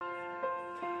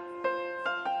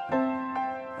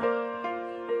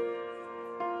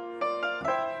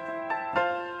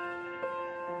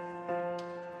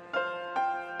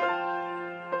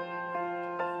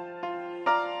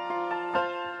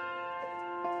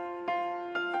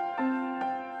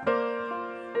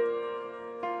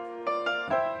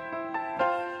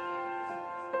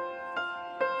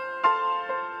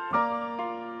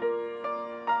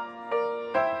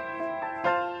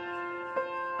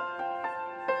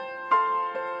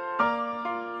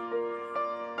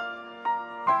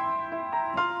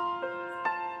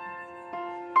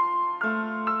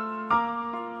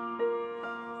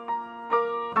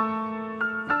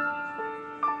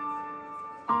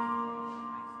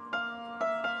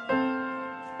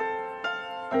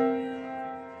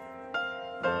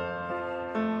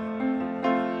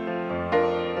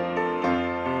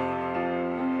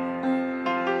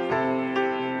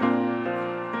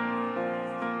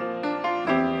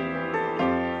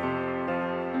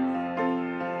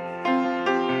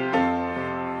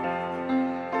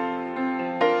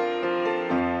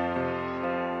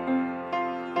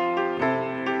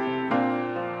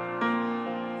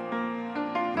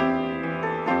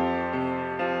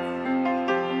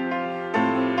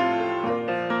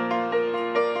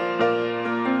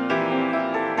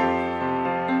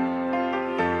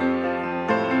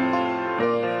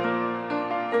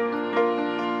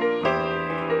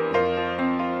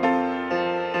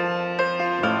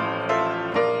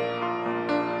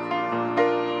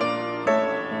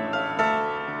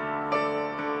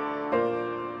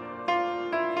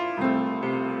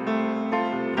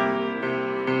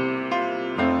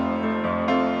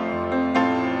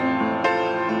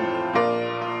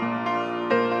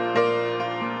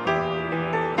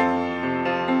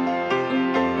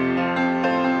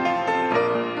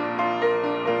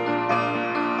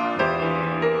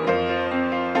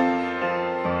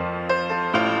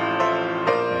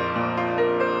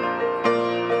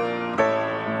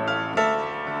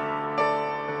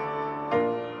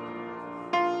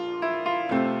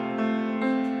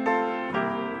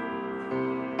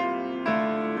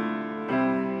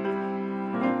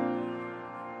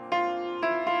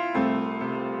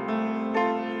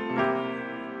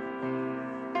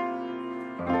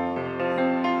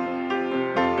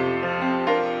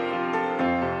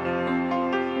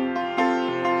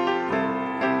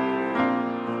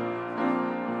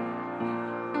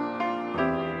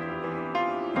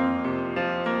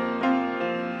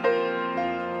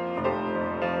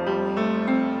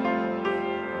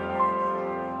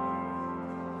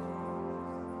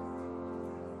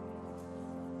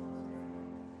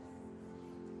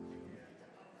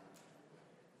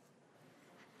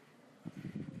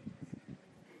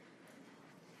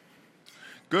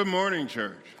Good morning,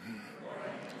 church.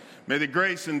 May the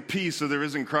grace and peace of the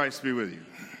risen Christ be with you.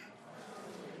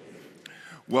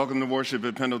 Welcome to worship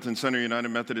at Pendleton Center United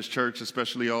Methodist Church,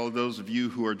 especially all of those of you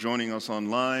who are joining us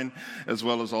online, as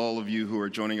well as all of you who are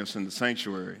joining us in the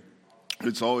sanctuary.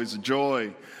 It's always a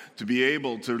joy to be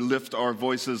able to lift our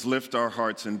voices, lift our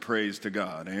hearts in praise to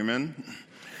God. Amen.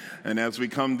 And as we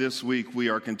come this week, we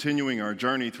are continuing our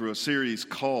journey through a series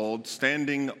called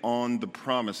Standing on the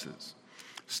Promises.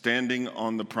 Standing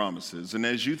on the promises. And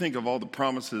as you think of all the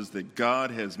promises that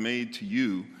God has made to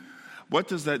you, what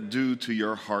does that do to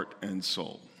your heart and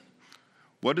soul?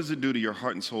 What does it do to your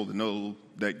heart and soul to know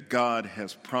that God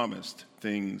has promised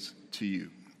things to you?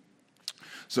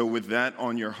 So with that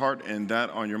on your heart and that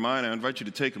on your mind, I invite you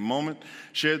to take a moment,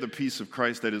 share the peace of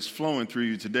Christ that is flowing through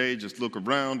you today. Just look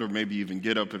around or maybe even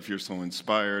get up if you're so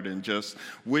inspired and just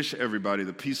wish everybody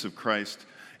the peace of Christ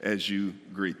as you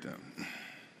greet them.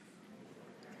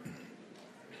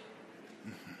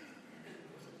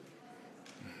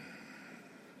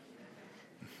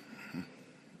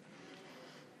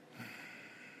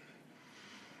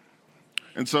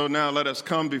 And so now let us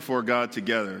come before God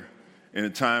together in a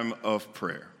time of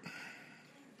prayer.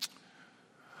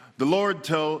 The Lord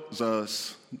tells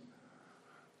us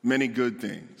many good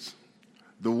things.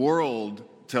 The world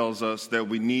tells us that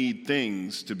we need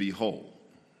things to be whole.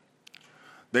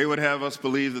 They would have us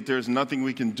believe that there's nothing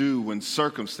we can do when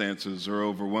circumstances are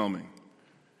overwhelming.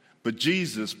 But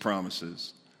Jesus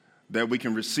promises that we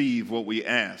can receive what we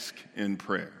ask in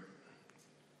prayer.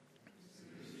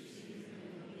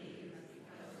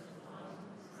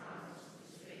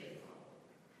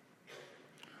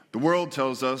 The world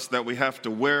tells us that we have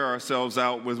to wear ourselves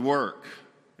out with work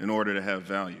in order to have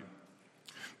value.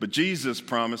 But Jesus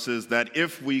promises that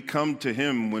if we come to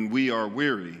him when we are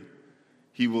weary,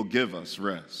 he will give us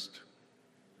rest.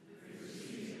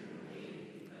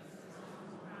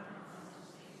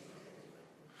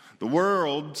 The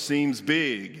world seems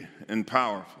big and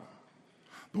powerful.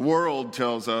 The world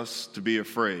tells us to be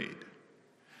afraid.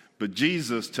 But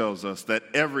Jesus tells us that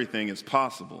everything is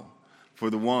possible for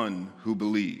the one who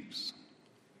believes.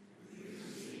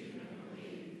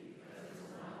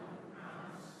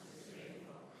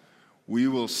 We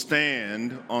will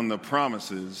stand on the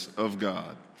promises of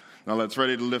God. Now let's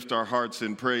ready to lift our hearts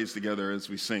in praise together as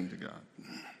we sing to God.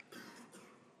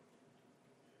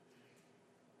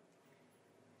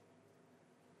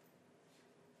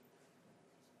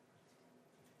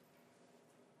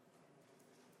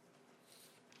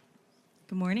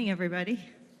 Good morning, everybody.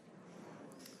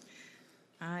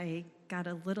 I got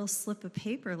a little slip of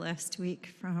paper last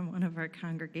week from one of our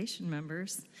congregation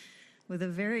members with a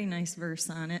very nice verse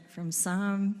on it from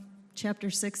Psalm chapter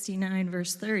 69,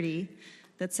 verse 30,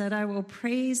 that said, "I will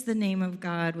praise the name of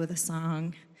God with a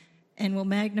song and will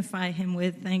magnify him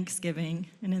with thanksgiving."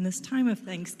 And in this time of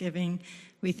thanksgiving,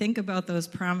 we think about those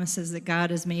promises that God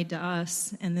has made to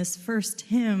us. And this first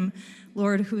hymn,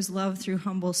 "Lord, whose love through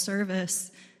humble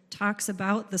service," talks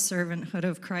about the servanthood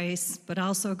of Christ, but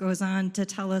also goes on to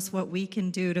tell us what we can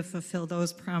do to fulfill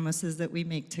those promises that we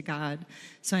make to God.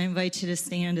 So I invite you to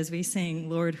stand as we sing,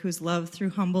 "Lord, whose love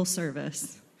through humble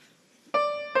service."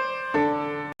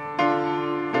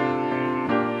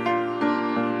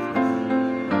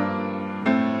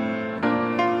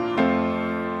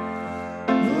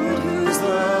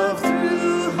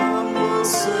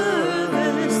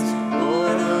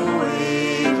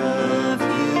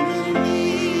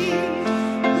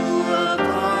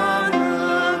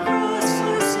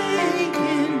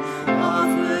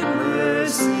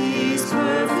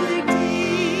 Perfect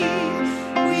deed,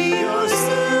 we are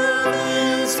still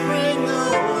there.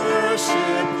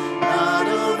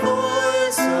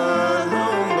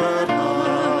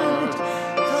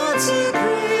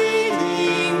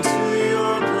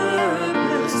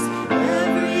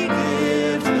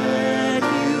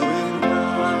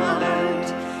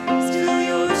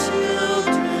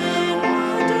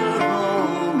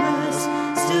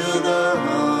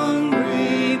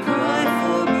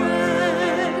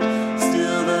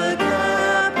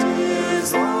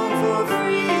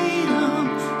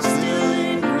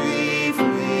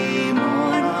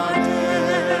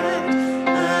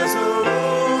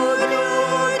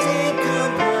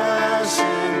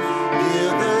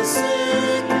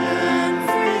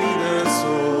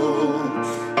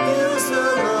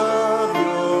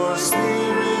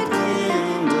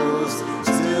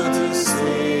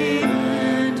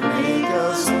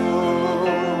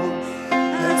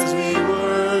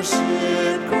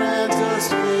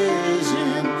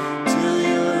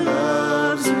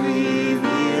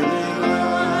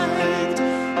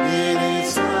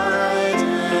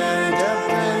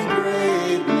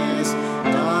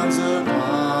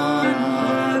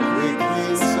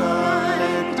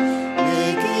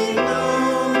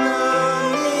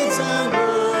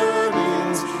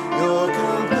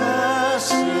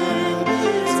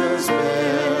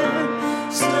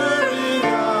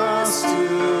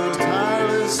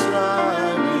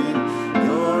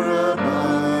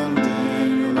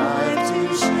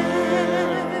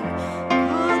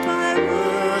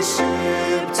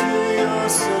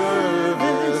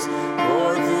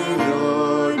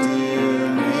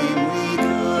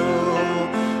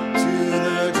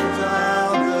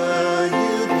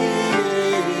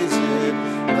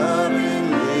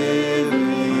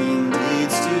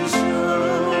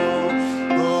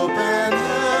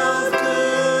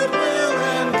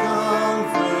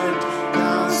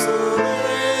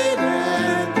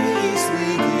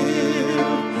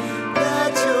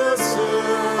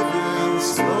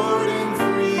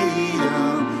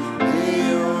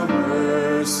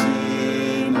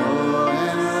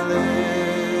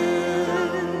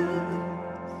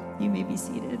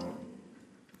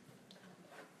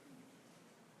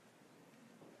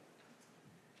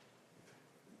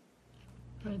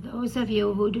 For those of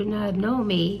you who do not know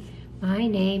me, my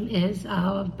name is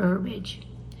Olive Burbidge.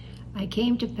 I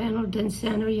came to Pendleton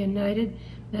Center United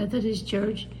Methodist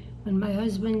Church when my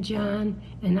husband John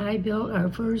and I built our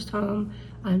first home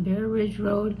on Bear Ridge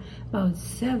Road about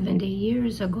 70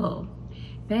 years ago.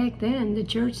 Back then, the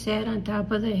church sat on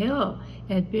top of the hill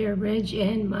at Bear Ridge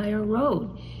and Meyer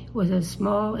Road. It was a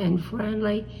small and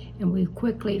friendly, and we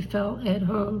quickly felt at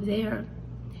home there.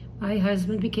 My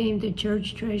husband became the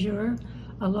church treasurer,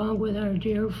 along with our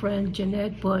dear friend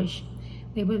Jeanette Bush.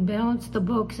 They would balance the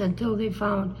books until they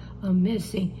found a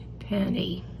missing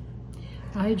penny.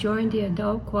 I joined the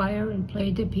adult choir and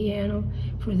played the piano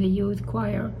for the youth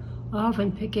choir,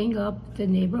 often picking up the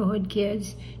neighborhood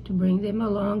kids to bring them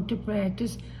along to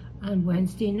practice on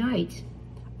Wednesday nights.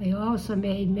 I also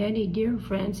made many dear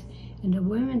friends in the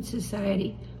Women's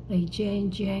Society, like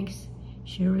Jane Jenks,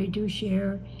 Sherry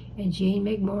Ducher, and Jane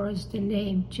McMorris, to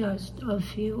name just a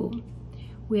few.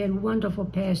 We had wonderful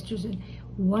pastors and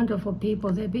wonderful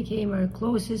people that became our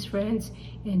closest friends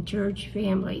and church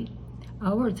family.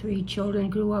 Our 3 children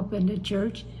grew up in the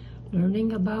church,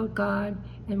 learning about God,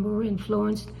 and were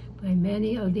influenced by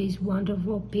many of these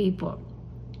wonderful people.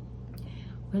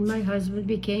 When my husband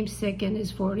became sick in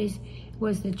his 40s, it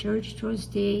was the church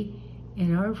trustee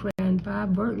and our friend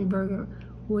Bob Burtenberger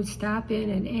who would stop in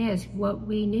and ask what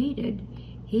we needed.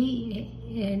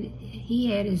 He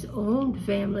had his own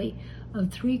family of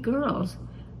 3 girls,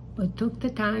 but took the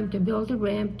time to build a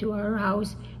ramp to our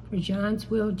house for John's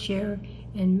wheelchair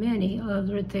and many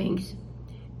other things.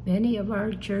 Many of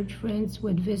our church friends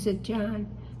would visit John.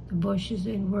 The Bushes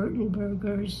and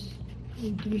Wurtenbergers,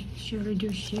 Shirley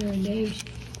Ducher, names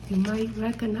you might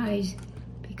recognize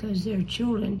because their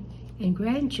children and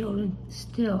grandchildren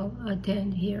still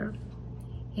attend here.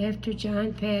 After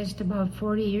John passed about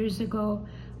 40 years ago,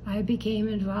 I became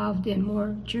involved in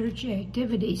more church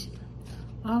activities,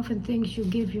 often things you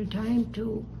give your time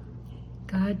to.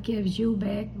 God gives you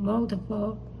back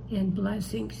multiple and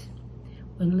blessings.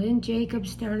 When Lynn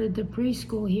Jacobs started the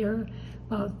preschool here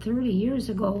about 30 years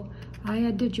ago, I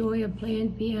had the joy of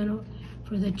playing piano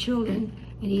for the children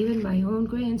and even my own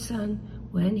grandson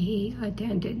when he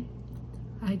attended.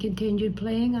 I continued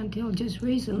playing until just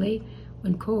recently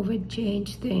when COVID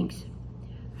changed things.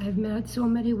 I've met so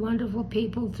many wonderful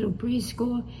people through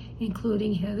preschool,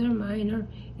 including Heather Miner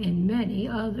and many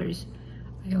others.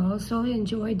 I also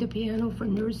enjoyed the piano for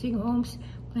nursing homes,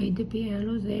 played the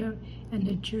piano there, and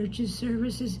the church's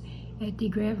services at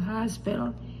DeGraff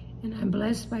Hospital, and I'm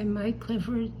blessed by Mike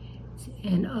Clifford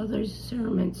and others'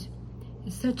 sermons.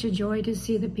 It's such a joy to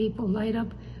see the people light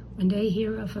up when they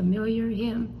hear a familiar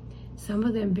hymn. Some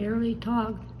of them barely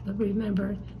talk, but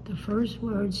remember the first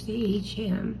words to each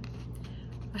hymn.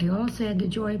 I also had the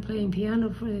joy of playing piano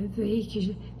for the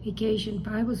Vacation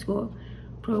Bible School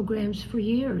programs for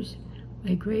years.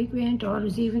 My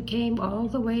great-granddaughters even came all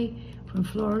the way from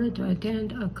Florida to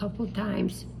attend a couple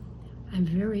times. I'm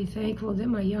very thankful that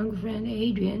my young friend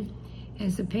Adrian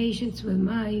has the patience with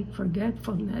my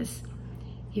forgetfulness.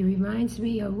 He reminds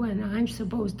me of when I'm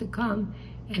supposed to come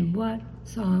and what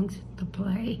songs to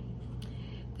play.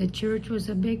 The church was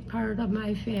a big part of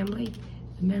my family.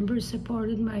 The members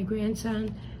supported my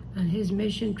grandson on his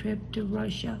mission trip to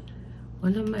Russia.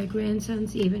 One of my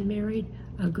grandsons even married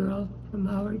a girl from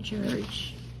our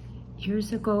church.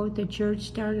 Years ago, the church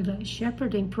started a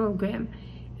shepherding program,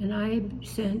 and I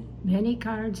sent many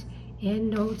cards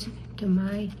and notes to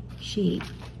my sheep.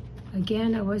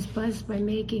 Again, I was blessed by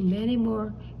making many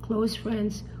more close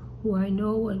friends who I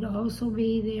know would also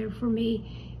be there for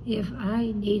me if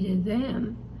I needed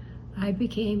them. I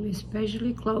became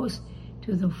especially close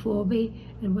to the Fulby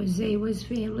and Wazewa's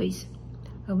families.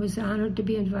 I was honored to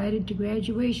be invited to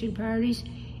graduation parties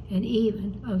and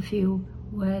even a few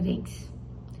weddings.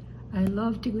 I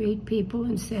love to greet people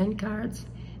and send cards.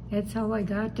 That's how I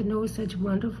got to know such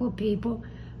wonderful people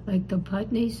like the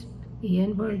Putneys, the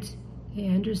Inwards, the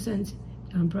Andersons,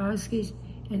 Dombrowskis,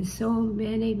 and so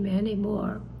many, many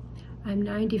more. I'm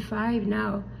 95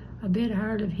 now, a bit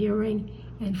hard of hearing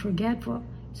and forgetful,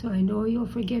 so I know you'll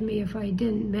forgive me if I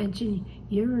didn't mention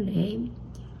your name.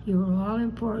 You are all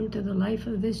important to the life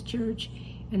of this church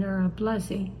and are a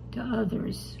blessing to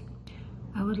others.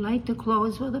 I would like to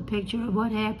close with a picture of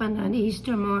what happened on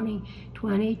Easter morning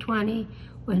 2020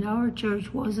 when our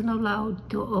church wasn't allowed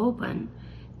to open.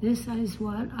 This is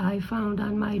what I found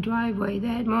on my driveway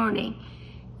that morning.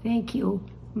 Thank you,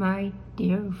 my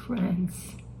dear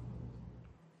friends.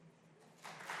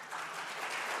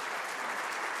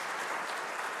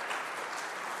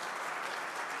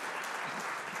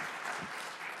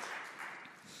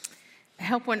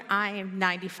 I hope when I am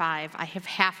 95, I have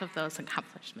half of those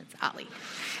accomplishments, Ollie.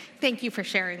 Thank you for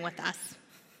sharing with us.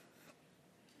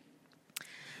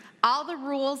 All the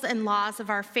rules and laws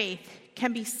of our faith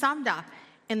can be summed up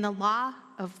in the law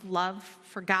of love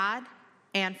for God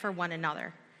and for one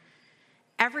another.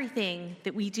 Everything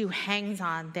that we do hangs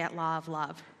on that law of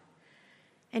love.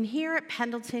 And here at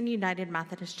Pendleton United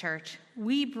Methodist Church,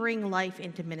 we bring life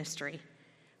into ministry.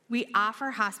 We offer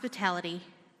hospitality,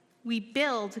 we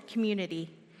build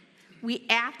community, we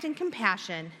act in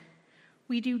compassion,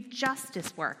 we do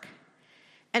justice work.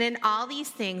 And in all these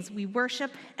things, we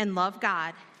worship and love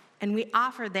God, and we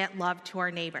offer that love to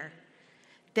our neighbor.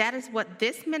 That is what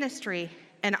this ministry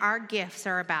and our gifts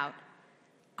are about.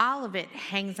 All of it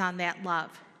hangs on that love.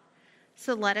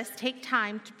 So let us take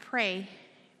time to pray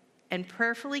and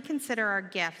prayerfully consider our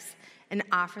gifts and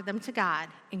offer them to God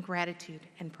in gratitude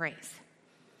and praise.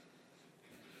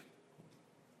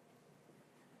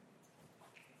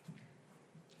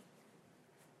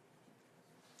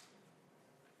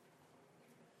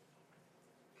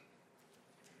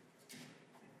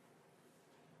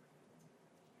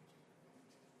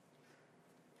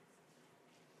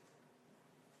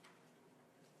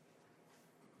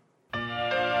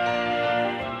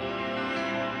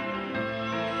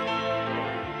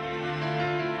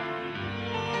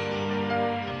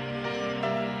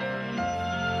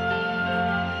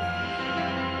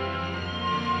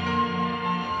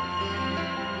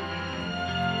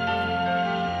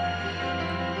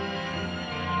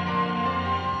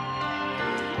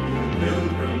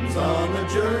 Pilgrims on the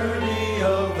journey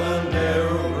of the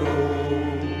narrow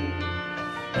road,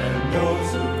 and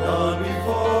those who've gone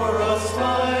before us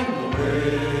find the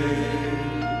way.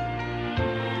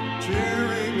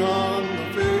 Cheering on the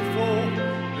faithful,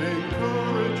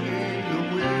 encouraging the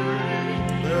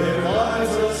weary. Their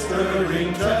lives a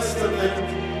stirring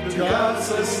testament to God's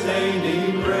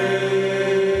sustaining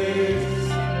grace.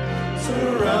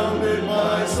 Surrounded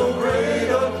by so great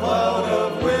a cloud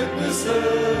of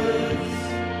witnesses,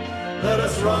 let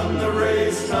us run the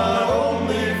race not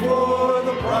only for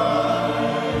the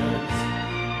prize,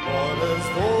 but as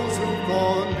those who've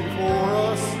gone before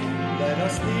us, let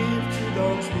us leave to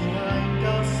those behind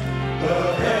us the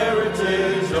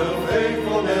heritage of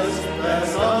faithfulness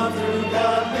passed on through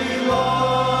godly lives.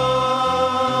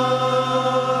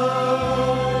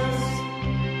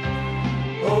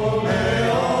 Oh, may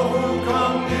all who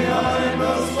come behind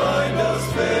us find us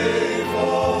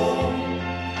faithful.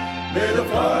 May the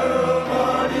fire of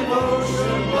our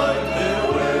devotion light their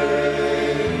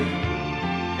way.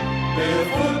 May the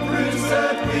footprints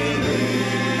that we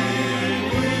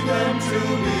lead them to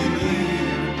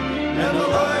believe, and the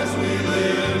lives we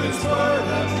live inspire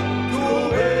them to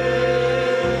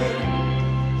obey.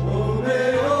 Oh, may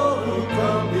all who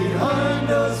come behind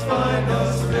us find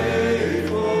us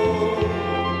faithful.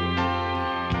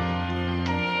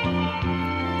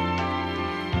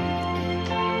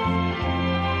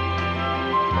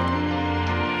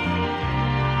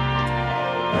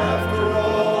 After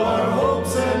all, our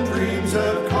hopes and dreams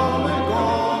have come and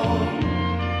gone,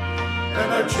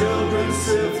 and our children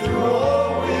sift through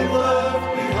all we've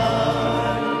left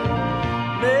behind.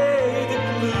 May the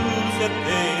clues that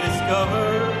they discover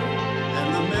and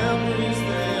the memories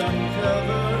they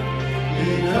uncover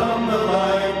become the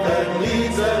light that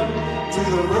leads them to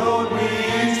the road we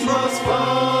each must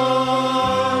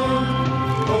find.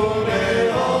 Oh, may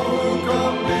all who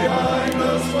come behind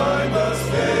us find us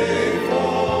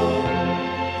faithful.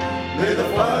 May the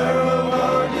fire of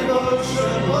our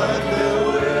devotion light their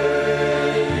way.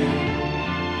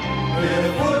 May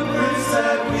the footprints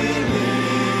that we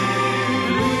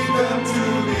lead them to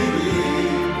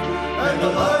believe, and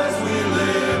the lives we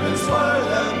live inspire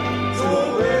them to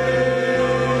obey,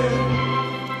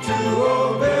 to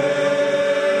obey.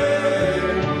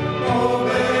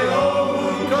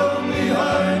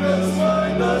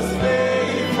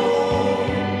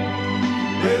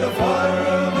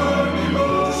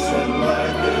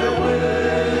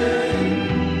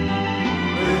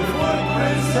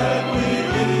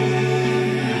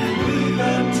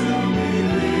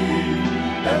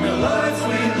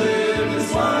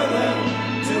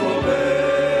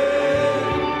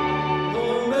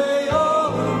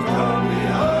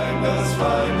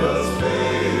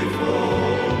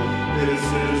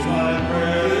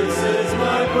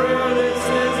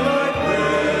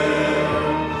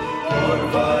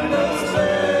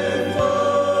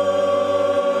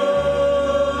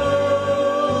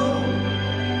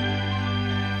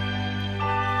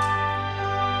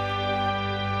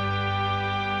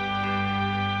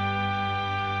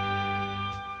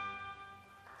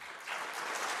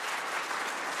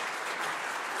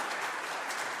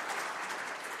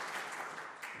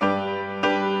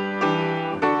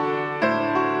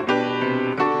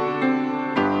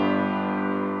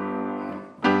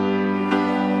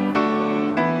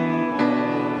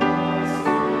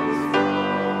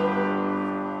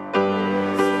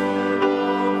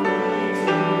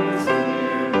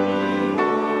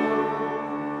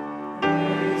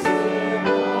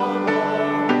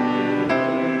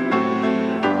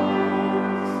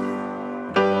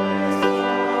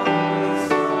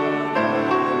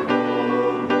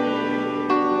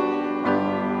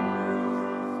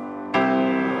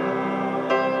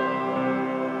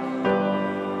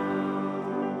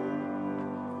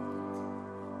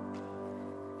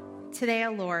 Today,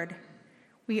 O Lord,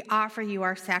 we offer you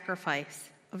our sacrifice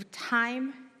of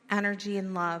time, energy,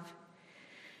 and love,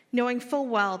 knowing full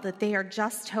well that they are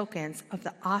just tokens of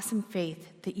the awesome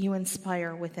faith that you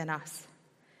inspire within us.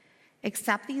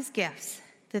 Accept these gifts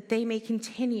that they may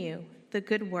continue the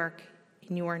good work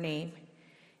in your name,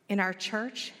 in our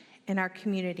church, in our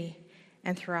community,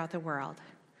 and throughout the world.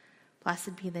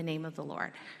 Blessed be the name of the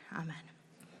Lord. Amen.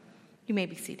 You may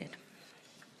be seated.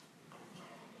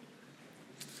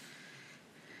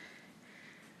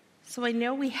 So I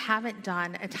know we haven't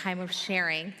done a time of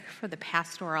sharing for the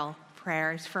pastoral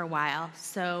prayers for a while.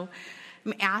 So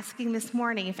I'm asking this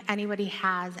morning if anybody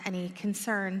has any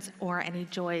concerns or any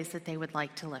joys that they would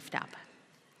like to lift up.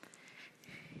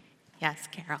 Yes,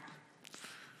 Carol.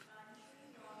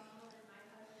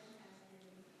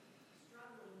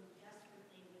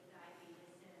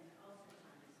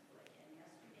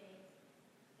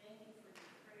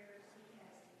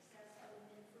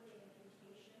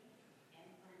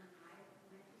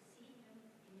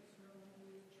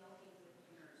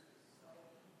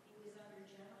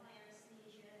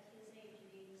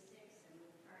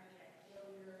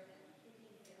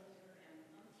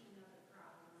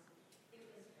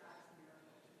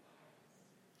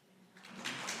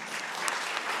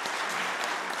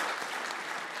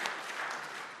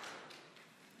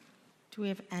 Do we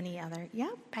have any other? Yeah,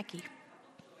 Becky.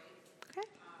 Okay.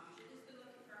 She's been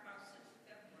looking for a house since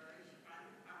February. She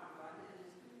finally found one and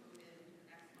is moving in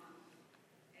next month.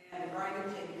 And Brian will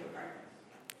take her part.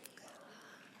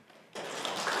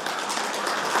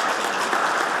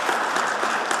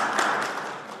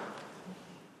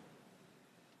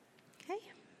 Okay.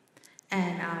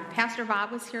 And Pastor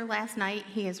Bob was here last night.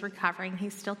 He is recovering.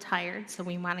 He's still tired, so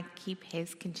we want to keep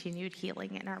his continued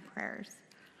healing in our prayers.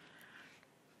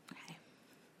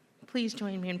 Please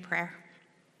join me in prayer.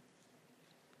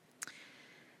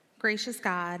 Gracious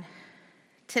God,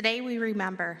 today we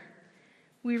remember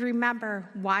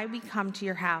why we come to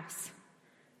your house.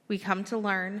 We come to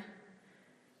learn,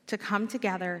 to come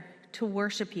together, to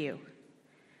worship you.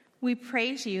 We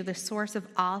praise you, the source of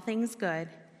all things good,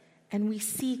 and we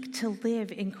seek to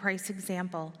live in Christ's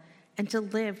example and to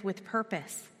live with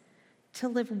purpose, to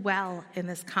live well in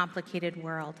this complicated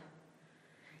world.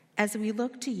 As we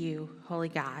look to you, Holy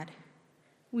God,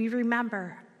 we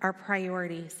remember our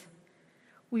priorities.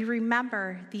 We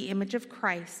remember the image of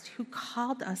Christ who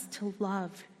called us to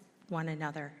love one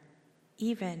another,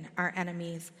 even our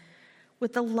enemies,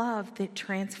 with the love that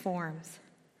transforms.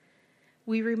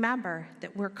 We remember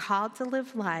that we're called to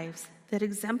live lives that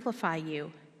exemplify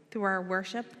you through our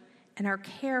worship and our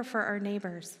care for our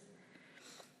neighbors.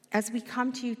 As we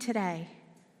come to you today,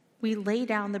 we lay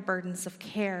down the burdens of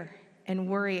care and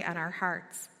worry on our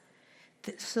hearts,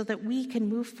 so that we can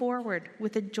move forward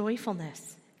with a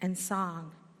joyfulness and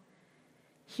song.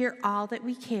 Hear all that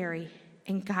we carry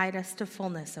and guide us to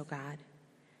fullness, O God.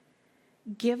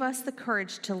 Give us the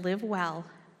courage to live well,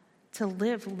 to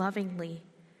live lovingly,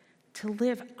 to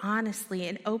live honestly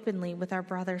and openly with our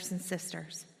brothers and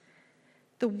sisters.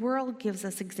 The world gives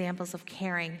us examples of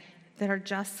caring that are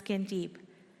just skin deep,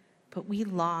 but we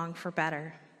long for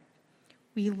better.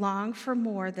 We long for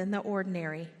more than the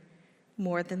ordinary,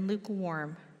 more than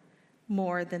lukewarm,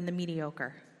 more than the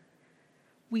mediocre.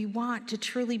 We want to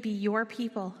truly be your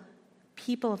people,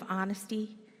 people of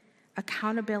honesty,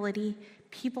 accountability,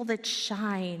 people that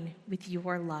shine with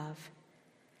your love.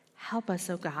 Help us,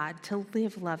 O God, to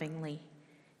live lovingly,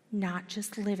 not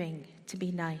just living to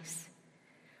be nice.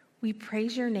 We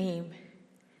praise your name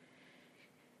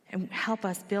and help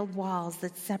us build walls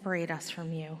that separate us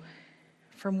from you,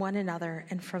 from one another,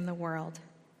 and from the world.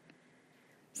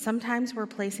 Sometimes we're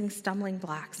placing stumbling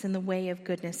blocks in the way of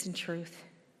goodness and truth.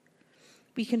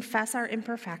 We confess our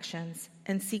imperfections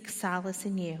and seek solace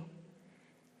in you.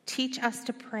 Teach us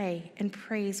to pray and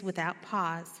praise without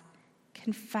pause,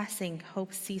 confessing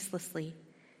hope ceaselessly.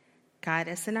 Guide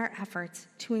us in our efforts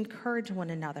to encourage one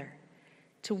another,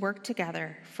 to work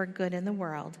together for good in the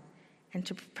world, and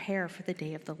to prepare for the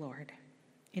day of the Lord.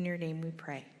 In your name we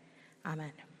pray.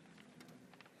 Amen.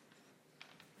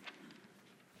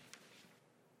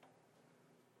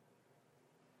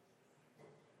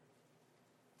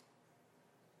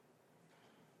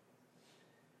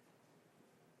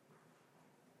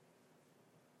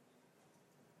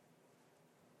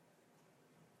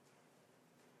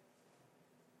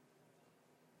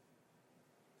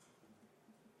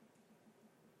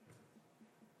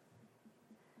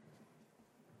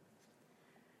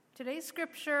 Today's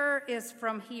scripture is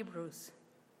from Hebrews,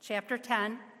 chapter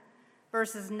 10,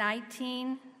 verses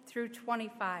 19 through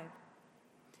 25.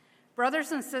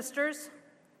 Brothers and sisters,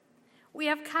 we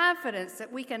have confidence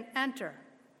that we can enter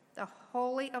the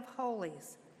Holy of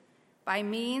Holies, by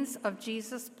means of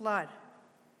Jesus' blood,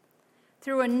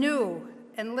 through a new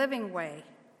and living way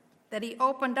that he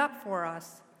opened up for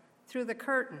us through the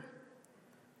curtain,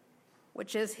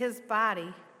 which is his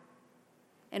body,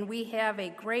 and we have a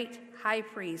great high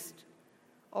priest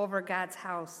over God's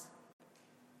house.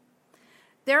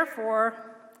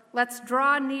 Therefore, let's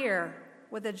draw near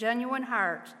with a genuine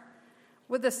heart,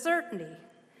 with the certainty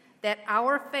that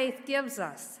our faith gives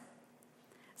us,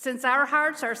 since our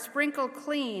hearts are sprinkled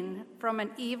clean from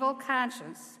an evil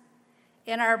conscience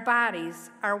and our bodies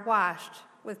are washed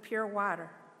with pure water.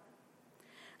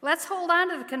 Let's hold on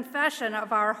to the confession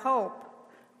of our hope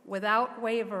without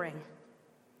wavering,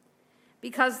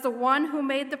 because the one who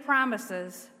made the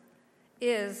promises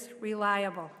is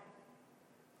reliable.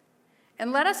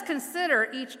 And let us consider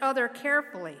each other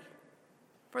carefully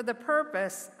for the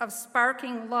purpose of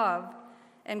sparking love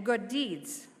and good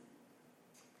deeds.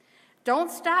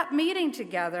 Don't stop meeting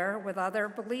together with other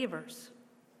believers,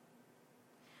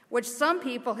 which some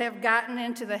people have gotten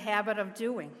into the habit of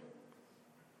doing.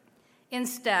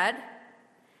 Instead,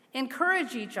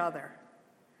 encourage each other,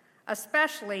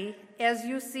 especially as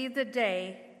you see the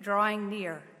day drawing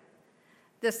near.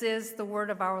 This is the word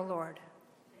of our Lord.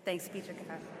 Thanks be to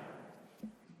God.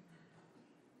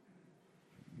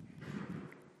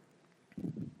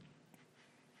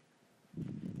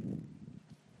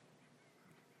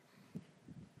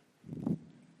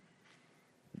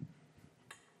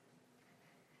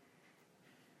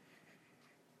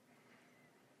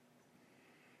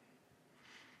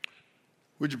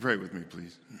 Would you pray with me,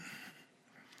 please?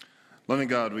 Loving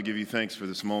God, we give you thanks for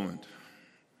this moment.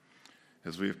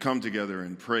 As we have come together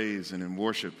in praise and in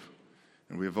worship,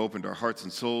 and we have opened our hearts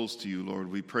and souls to you, Lord,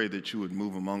 we pray that you would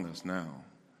move among us now.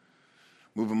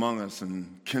 Move among us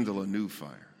and kindle a new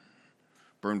fire.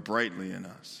 Burn brightly in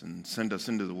us and send us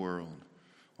into the world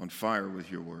on fire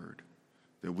with your word,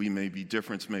 that we may be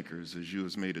difference makers as you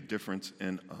have made a difference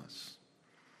in us.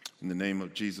 In the name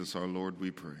of Jesus our Lord,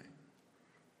 we pray.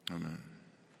 Amen.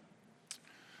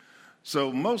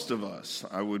 So most of us,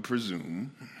 I would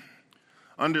presume,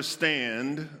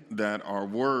 understand that our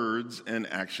words and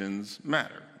actions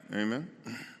matter. Amen?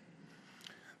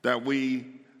 That we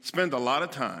spend a lot of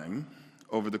time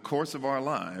over the course of our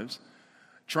lives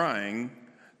trying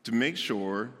to make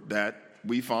sure that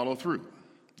we follow through,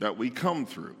 that we come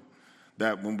through,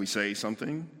 that when we say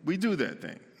something, we do that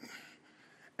thing.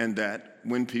 And that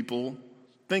when people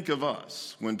think of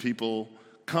us, when people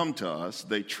come to us,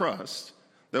 they trust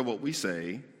that what we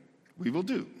say, we will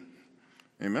do.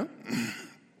 Amen?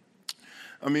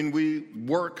 I mean, we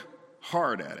work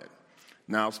hard at it.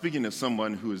 Now, speaking of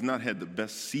someone who has not had the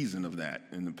best season of that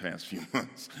in the past few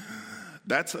months,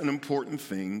 that's an important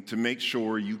thing to make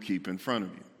sure you keep in front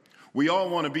of you. We all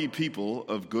want to be people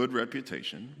of good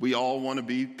reputation. We all want to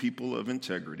be people of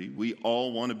integrity. We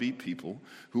all want to be people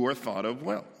who are thought of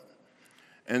well.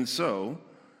 And so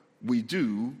we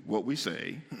do what we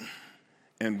say,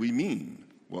 and we mean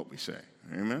what we say.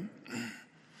 Amen?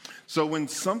 So when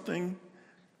something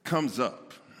comes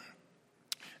up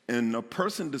and a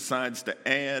person decides to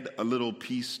add a little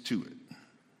piece to it,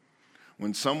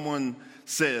 when someone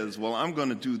says, well, I'm going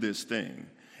to do this thing,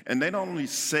 and they don't only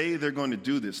say they're going to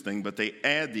do this thing, but they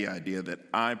add the idea that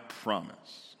I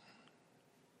promise.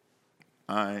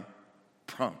 I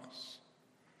promise.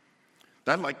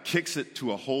 That like kicks it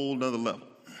to a whole nother level.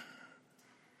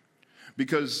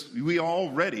 Because we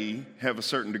already have a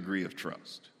certain degree of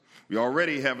trust. We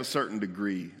already have a certain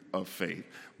degree of faith.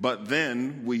 But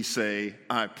then we say,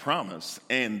 I promise,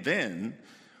 and then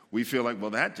we feel like,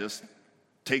 well, that just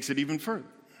takes it even further.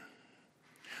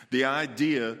 The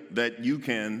idea that you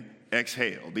can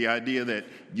exhale, the idea that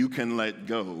you can let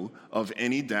go of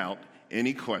any doubt,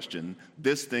 any question,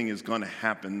 this thing is going to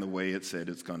happen the way it said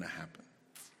it's going to happen.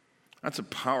 That's a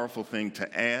powerful thing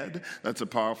to add, that's a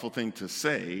powerful thing to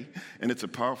say, and it's a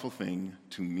powerful thing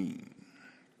to mean.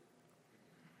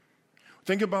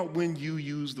 Think about when you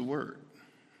use the word.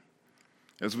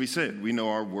 As we said, we know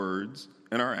our words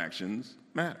and our actions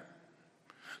matter.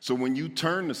 So when you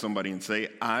turn to somebody and say,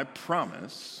 I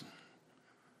promise,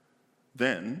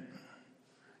 then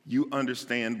you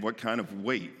understand what kind of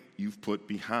weight you've put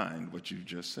behind what you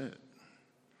just said.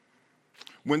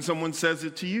 When someone says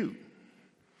it to you,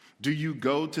 do you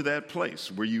go to that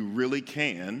place where you really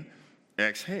can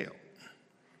exhale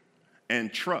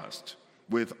and trust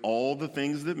with all the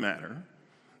things that matter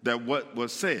that what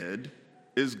was said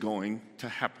is going to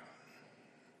happen?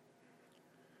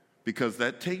 Because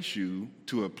that takes you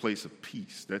to a place of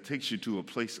peace. That takes you to a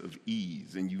place of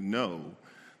ease, and you know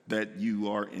that you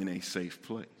are in a safe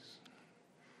place.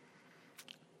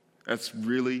 That's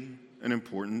really an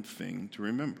important thing to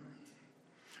remember,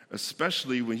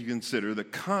 especially when you consider the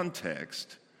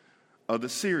context of the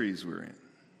series we're in.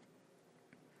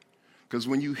 Because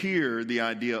when you hear the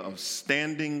idea of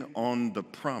standing on the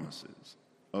promises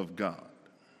of God,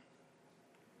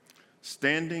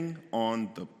 standing on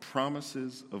the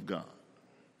promises of God,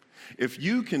 if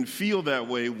you can feel that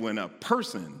way when a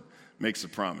person makes a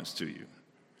promise to you,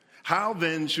 how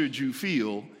then should you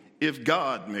feel if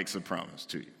God makes a promise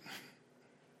to you?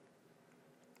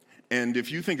 And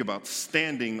if you think about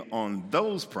standing on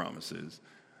those promises,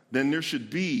 then there should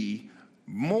be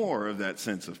more of that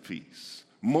sense of peace,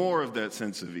 more of that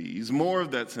sense of ease, more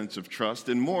of that sense of trust,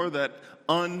 and more of that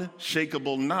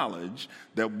unshakable knowledge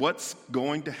that what's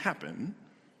going to happen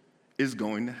is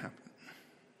going to happen.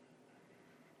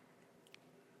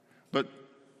 But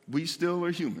we still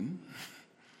are human.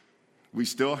 We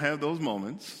still have those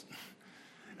moments,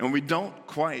 and we don't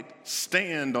quite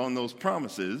stand on those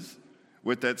promises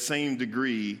with that same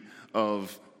degree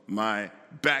of my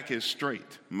back is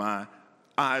straight, my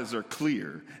eyes are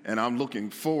clear, and I'm looking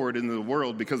forward into the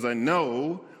world because I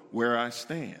know where I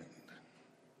stand.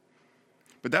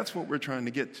 But that's what we're trying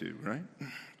to get to, right?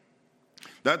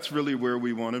 That's really where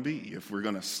we want to be if we're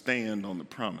going to stand on the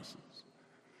promises.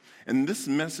 And this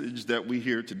message that we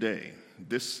hear today,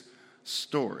 this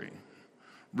story,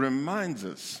 reminds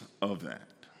us of that.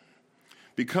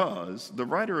 Because the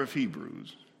writer of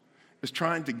Hebrews is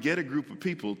trying to get a group of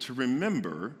people to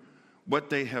remember what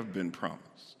they have been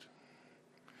promised.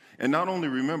 And not only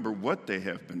remember what they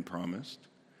have been promised,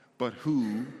 but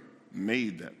who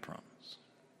made that promise.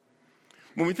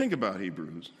 When we think about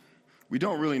Hebrews, we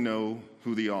don't really know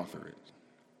who the author is.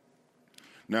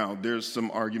 Now, there's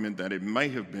some argument that it may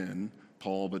have been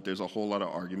Paul, but there's a whole lot of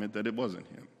argument that it wasn't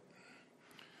him.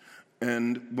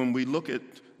 And when we look at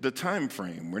the time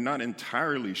frame, we're not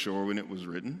entirely sure when it was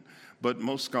written, but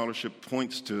most scholarship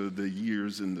points to the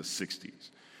years in the 60s,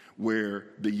 where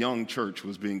the young church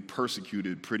was being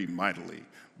persecuted pretty mightily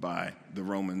by the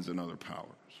Romans and other powers.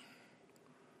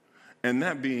 And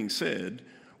that being said,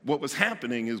 what was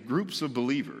happening is groups of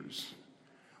believers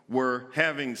were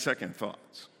having second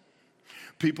thoughts.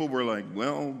 People were like,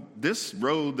 well, this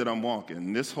road that I'm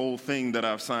walking, this whole thing that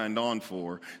I've signed on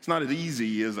for, it's not as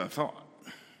easy as I thought.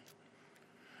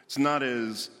 It's not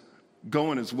as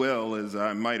going as well as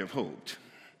I might have hoped.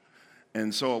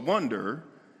 And so I wonder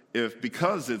if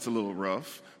because it's a little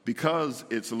rough, because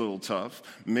it's a little tough,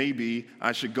 maybe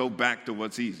I should go back to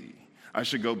what's easy. I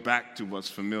should go back to what's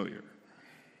familiar.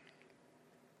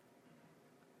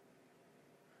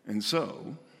 And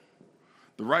so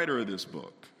the writer of this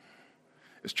book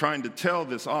is trying to tell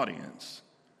this audience,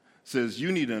 says,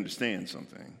 you need to understand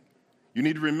something. You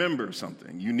need to remember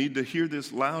something. You need to hear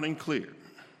this loud and clear.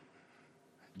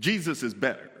 Jesus is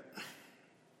better.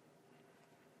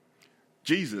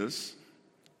 Jesus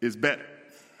is better.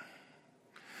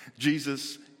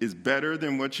 Jesus is better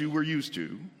than what you were used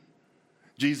to.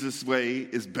 Jesus' way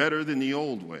is better than the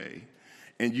old way.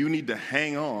 And you need to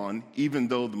hang on even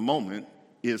though the moment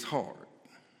is hard.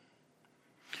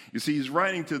 You see, he's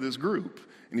writing to this group,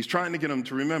 and he's trying to get them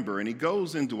to remember, and he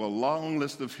goes into a long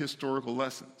list of historical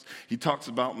lessons. He talks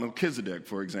about Melchizedek,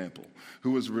 for example,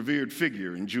 who was a revered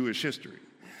figure in Jewish history,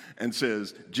 and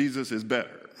says, Jesus is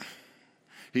better.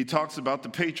 He talks about the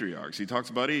patriarchs. He talks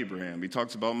about Abraham. He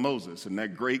talks about Moses and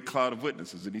that great cloud of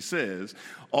witnesses, and he says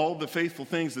all the faithful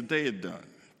things that they had done.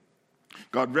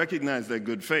 God recognized that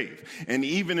good faith, and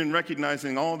even in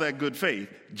recognizing all that good faith,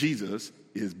 Jesus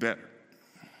is better.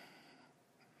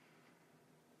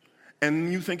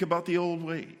 And you think about the old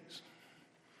ways.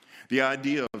 The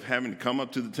idea of having to come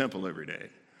up to the temple every day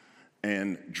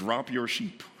and drop your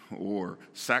sheep or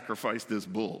sacrifice this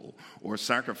bull or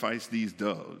sacrifice these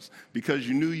doves because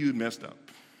you knew you'd messed up.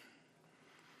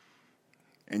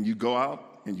 And you go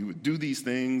out and you would do these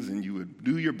things and you would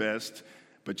do your best,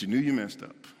 but you knew you messed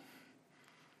up.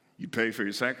 You'd pay for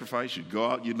your sacrifice, you'd go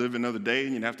out, you'd live another day,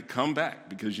 and you'd have to come back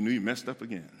because you knew you messed up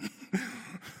again.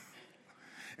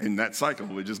 And that cycle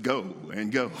would just go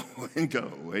and go and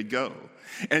go and go.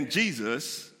 And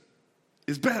Jesus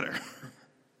is better.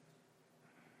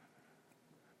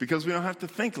 Because we don't have to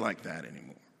think like that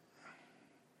anymore.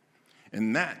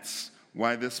 And that's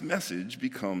why this message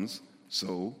becomes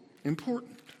so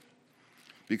important.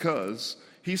 Because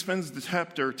he spends the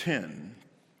chapter 10,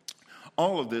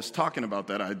 all of this talking about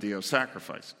that idea of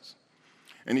sacrifices.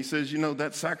 And he says, you know,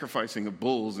 that sacrificing of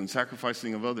bulls and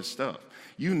sacrificing of other stuff,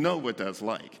 you know what that's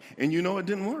like. And you know it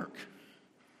didn't work.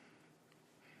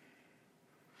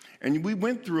 And we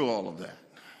went through all of that.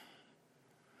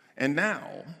 And now,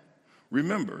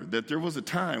 remember that there was a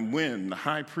time when the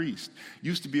high priest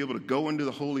used to be able to go into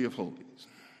the Holy of Holies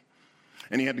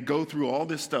And he had to go through all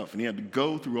this stuff, and he had to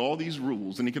go through all these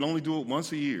rules, and he could only do it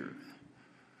once a year.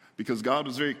 Because God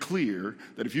was very clear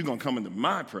that if you're going to come into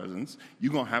my presence,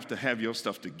 you're going to have your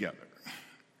stuff together.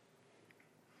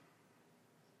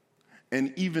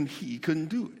 And even he couldn't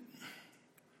do it.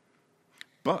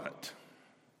 But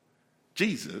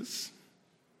Jesus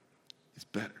is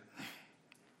better.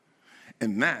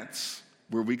 And that's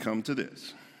where we come to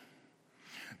this.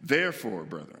 Therefore,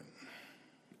 brethren,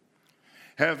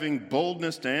 having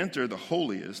boldness to enter the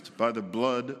holiest by the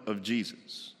blood of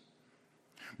Jesus,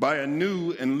 by a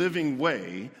new and living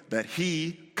way that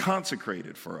he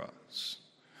consecrated for us,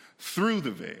 through the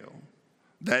veil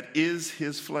that is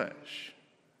his flesh,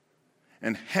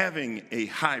 and having a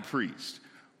high priest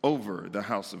over the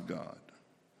house of God.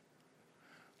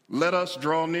 Let us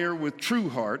draw near with true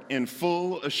heart in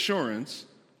full assurance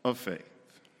of faith,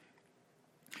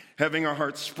 having our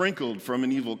hearts sprinkled from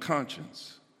an evil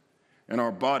conscience and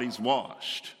our bodies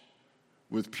washed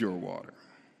with pure water.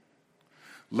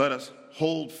 Let us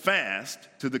hold fast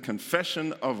to the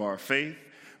confession of our faith,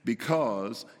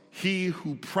 because he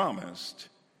who promised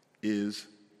is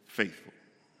faithful.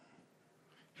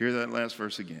 Hear that last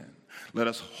verse again. Let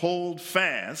us hold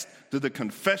fast to the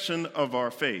confession of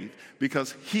our faith,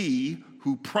 because he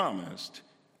who promised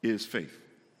is faithful.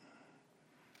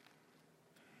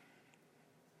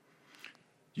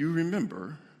 You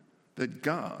remember that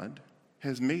God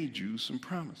has made you some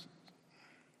promises.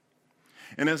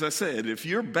 And as I said, if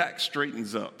your back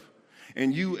straightens up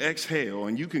and you exhale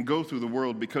and you can go through the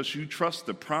world because you trust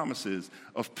the promises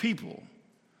of people,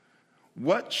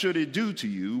 what should it do to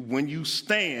you when you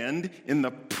stand in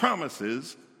the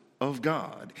promises of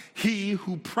God? He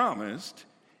who promised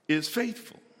is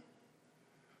faithful.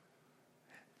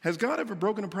 Has God ever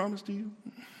broken a promise to you?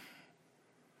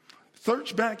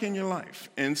 Search back in your life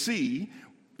and see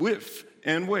if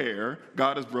and where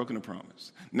God has broken a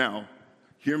promise. Now,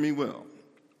 hear me well.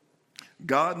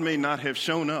 God may not have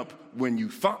shown up when you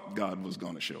thought God was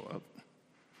going to show up,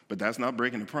 but that's not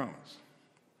breaking a promise.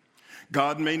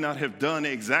 God may not have done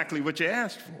exactly what you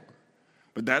asked for,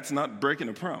 but that's not breaking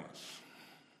a promise.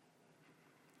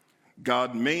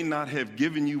 God may not have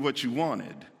given you what you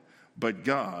wanted, but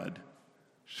God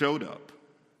showed up,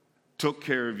 took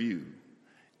care of you,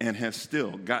 and has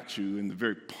still got you in the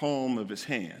very palm of his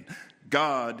hand.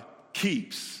 God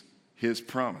keeps his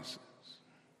promises.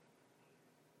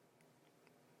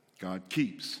 God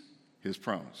keeps his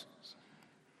promises.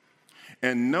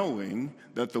 And knowing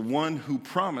that the one who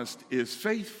promised is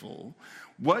faithful,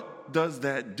 what does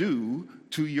that do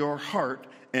to your heart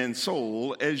and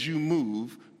soul as you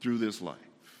move through this life?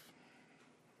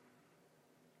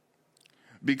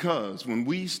 Because when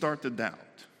we start to doubt,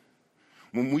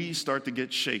 when we start to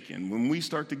get shaken, when we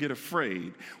start to get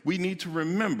afraid, we need to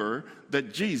remember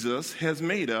that Jesus has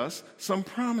made us some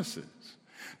promises.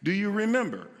 Do you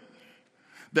remember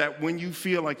that when you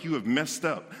feel like you have messed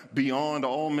up beyond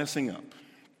all messing up,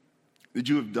 that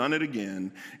you have done it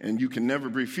again and you can never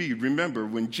be free? Remember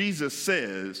when Jesus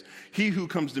says, "He who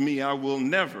comes to me, I will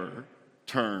never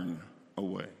turn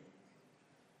away."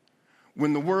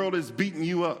 When the world is beating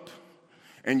you up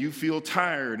and you feel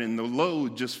tired and the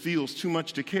load just feels too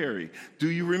much to carry,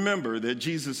 do you remember that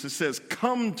Jesus says,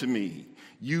 "Come to me,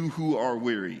 you who are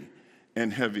weary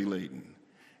and heavy laden,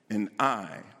 and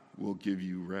I will give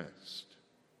you rest"?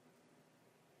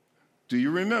 Do you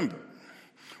remember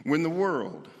when the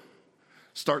world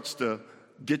starts to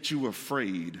get you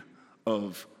afraid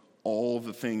of all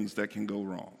the things that can go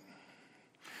wrong?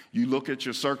 You look at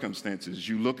your circumstances,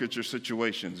 you look at your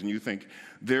situations, and you think,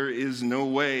 there is no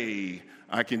way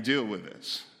I can deal with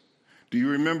this. Do you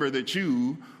remember that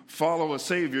you follow a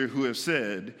Savior who has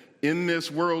said, "In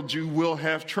this world you will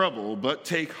have trouble, but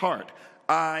take heart.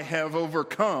 I have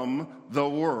overcome the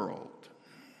world"?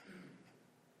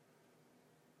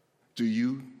 Do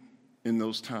you, in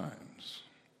those times,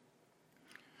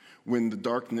 when the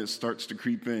darkness starts to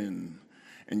creep in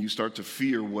and you start to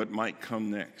fear what might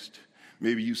come next,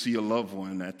 maybe you see a loved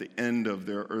one at the end of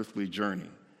their earthly journey,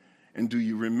 and do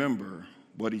you remember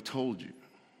what he told you?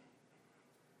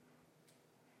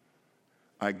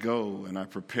 "I go and I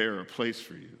prepare a place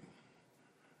for you,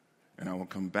 and I will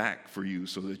come back for you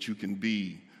so that you can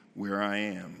be where I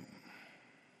am."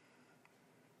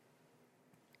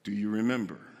 Do you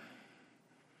remember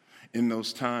in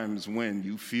those times when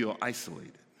you feel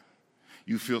isolated,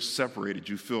 you feel separated,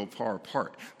 you feel far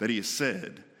apart, that he has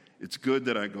said, "It's good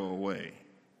that I go away,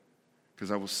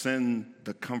 because I will send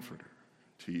the Comforter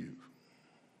to you"?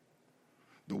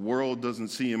 The world doesn't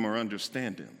see him or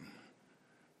understand him,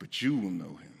 but you will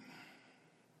know him.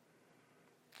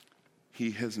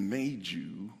 He has made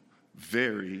you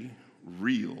very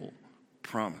real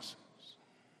promises.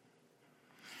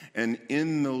 And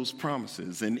in those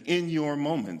promises and in your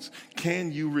moments,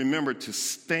 can you remember to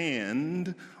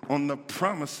stand on the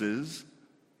promises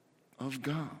of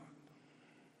God?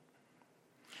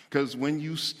 Because when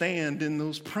you stand in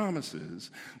those promises,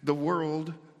 the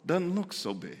world doesn't look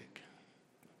so big.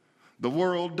 The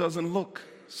world doesn't look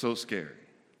so scary.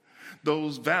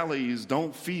 Those valleys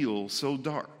don't feel so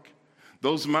dark.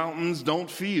 Those mountains don't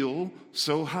feel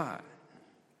so high.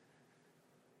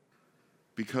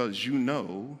 Because you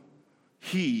know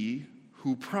he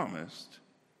who promised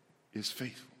is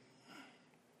faithful.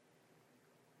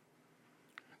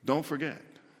 Don't forget,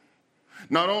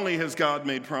 not only has God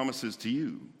made promises to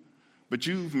you, but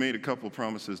you've made a couple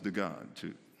promises to God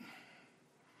too.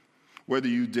 Whether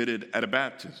you did it at a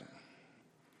baptism,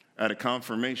 at a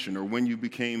confirmation, or when you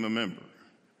became a member,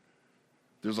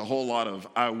 there's a whole lot of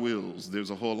I wills, there's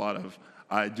a whole lot of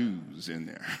I do's in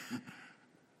there.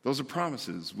 Those are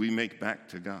promises we make back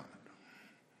to God.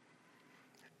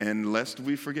 And lest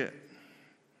we forget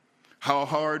how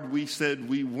hard we said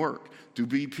we work to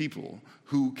be people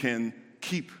who can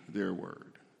keep their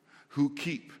word, who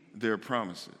keep their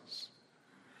promises.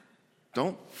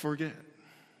 Don't forget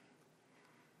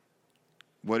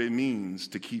what it means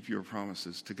to keep your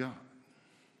promises to God.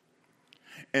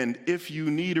 And if you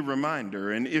need a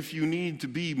reminder, and if you need to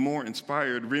be more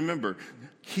inspired, remember,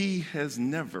 he has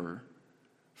never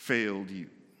failed you.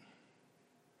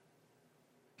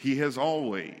 He has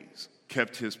always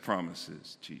kept his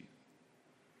promises to you.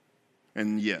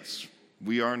 And yes,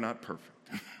 we are not perfect.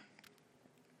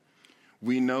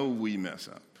 We know we mess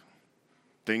up.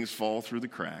 Things fall through the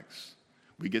cracks.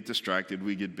 We get distracted,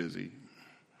 we get busy.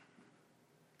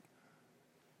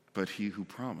 But he who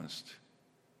promised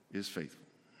is faithful.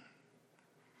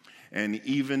 And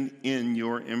even in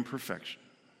your imperfection,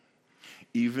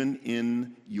 even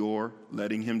in your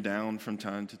letting him down from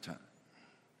time to time,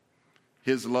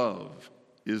 his love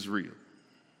is real.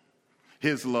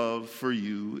 His love for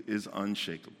you is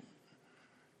unshakable.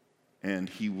 And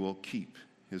he will keep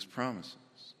his promises.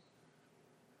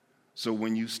 So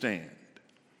when you stand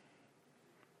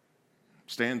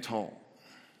tall,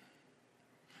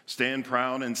 stand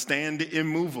proud, and stand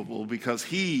immovable, because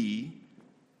he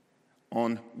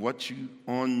on which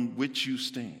you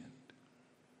stand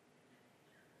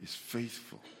is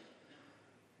faithful.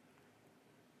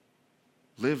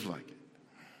 Live like it.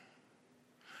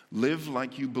 Live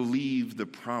like you believe the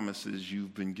promises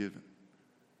you've been given.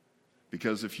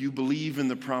 Because if you believe in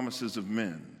the promises of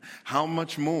men, how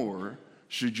much more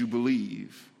should you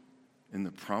believe in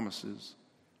the promises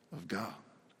of God?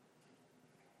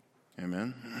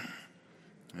 Amen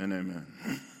and amen.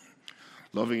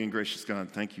 Loving and gracious God,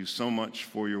 thank you so much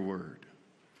for your word,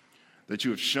 that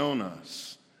you have shown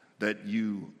us that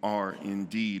you are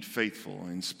indeed faithful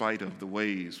in spite of the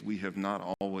ways we have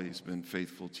not always been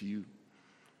faithful to you.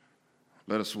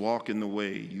 Let us walk in the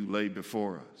way you lay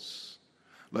before us.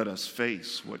 Let us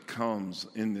face what comes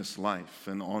in this life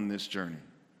and on this journey.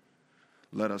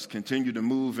 Let us continue to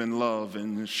move in love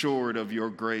and assured of your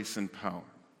grace and power,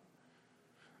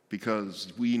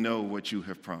 because we know what you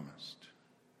have promised.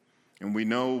 And we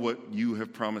know what you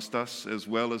have promised us as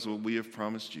well as what we have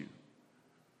promised you.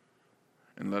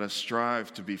 And let us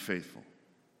strive to be faithful.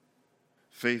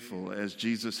 Faithful as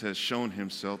Jesus has shown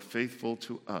himself faithful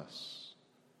to us.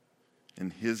 In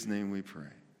his name we pray.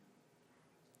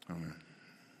 Amen.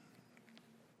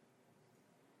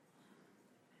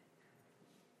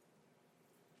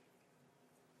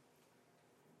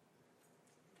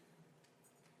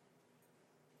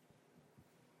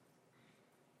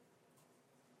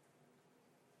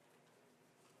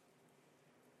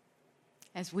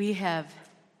 As we have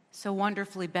so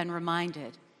wonderfully been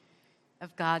reminded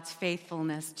of God's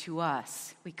faithfulness to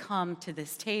us, we come to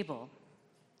this table,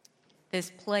 this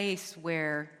place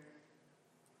where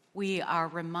we are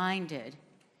reminded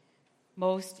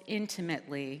most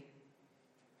intimately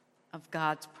of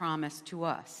God's promise to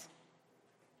us,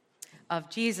 of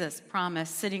Jesus' promise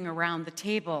sitting around the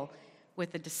table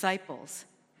with the disciples,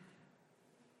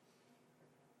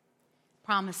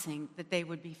 promising that they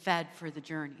would be fed for the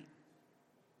journey.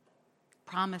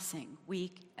 Promising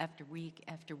week after week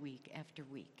after week after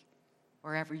week.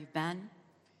 Wherever you've been,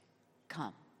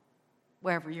 come.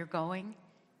 Wherever you're going,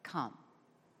 come.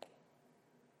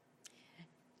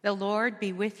 The Lord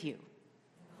be with you.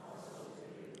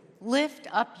 Lift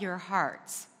up your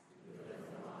hearts.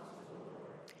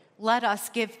 Let us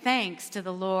give thanks to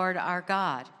the Lord our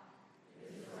God.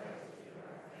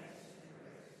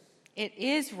 It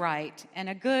is right and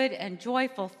a good and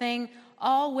joyful thing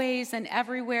always and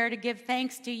everywhere to give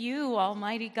thanks to you,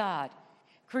 Almighty God,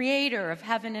 creator of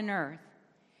heaven and earth.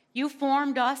 You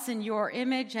formed us in your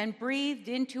image and breathed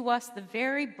into us the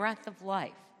very breath of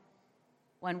life.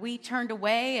 When we turned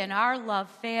away and our love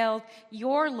failed,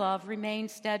 your love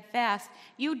remained steadfast.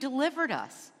 You delivered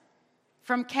us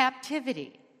from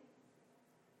captivity.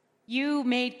 You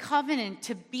made covenant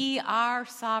to be our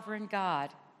sovereign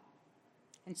God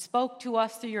and spoke to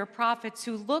us through your prophets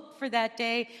who looked for that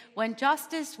day when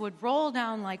justice would roll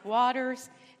down like waters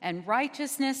and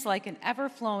righteousness like an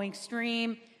ever-flowing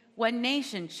stream, when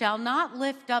nation shall not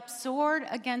lift up sword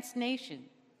against nation,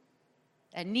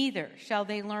 and neither shall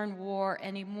they learn war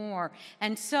anymore.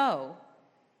 And so,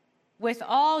 with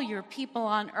all your people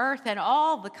on earth and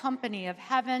all the company of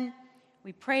heaven,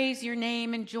 we praise your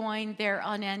name and join their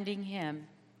unending hymn.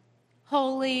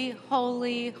 Holy,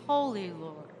 holy, holy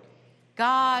Lord,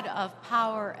 God of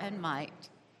power and might,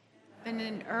 heaven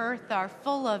and earth are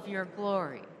full of your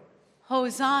glory.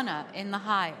 Hosanna in the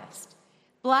highest.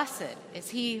 Blessed is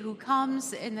he who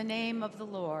comes in the name of the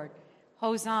Lord.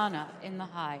 Hosanna in the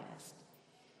highest.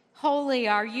 Holy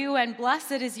are you, and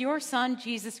blessed is your Son,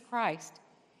 Jesus Christ.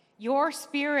 Your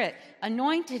Spirit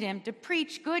anointed him to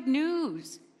preach good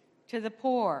news to the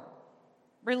poor,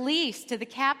 release to the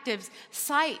captives,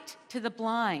 sight to the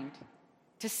blind,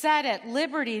 to set at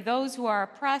liberty those who are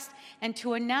oppressed, and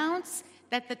to announce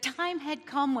that the time had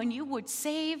come when you would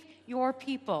save your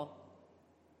people.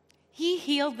 He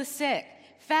healed the sick,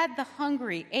 fed the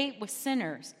hungry, ate with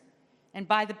sinners, and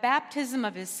by the baptism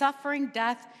of his suffering,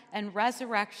 death, and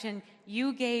resurrection,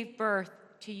 you gave birth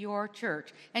to your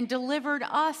church and delivered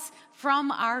us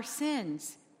from our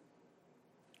sins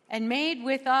and made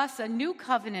with us a new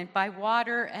covenant by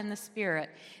water and the Spirit.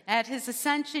 At his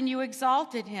ascension, you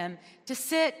exalted him to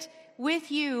sit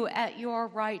with you at your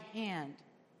right hand.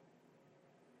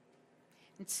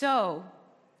 And so,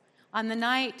 on the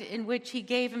night in which he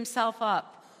gave himself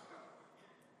up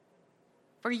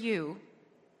for you,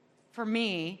 for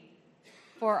me,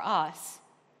 for us,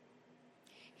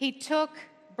 he took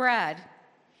bread.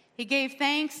 He gave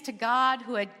thanks to God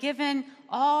who had given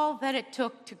all that it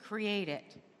took to create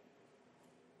it.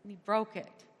 And he broke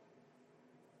it.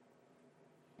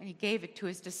 And he gave it to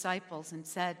his disciples and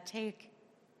said, "Take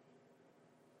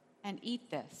and eat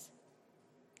this.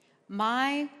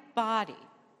 My body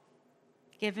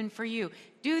given for you.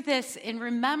 Do this in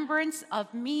remembrance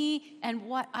of me and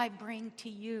what I bring to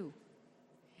you."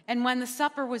 And when the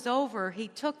supper was over, he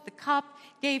took the cup,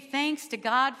 gave thanks to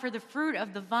God for the fruit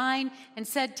of the vine, and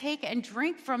said, "Take and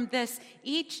drink from this,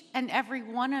 each and every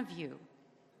one of you.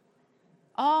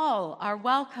 All are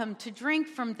welcome to drink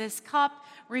from this cup,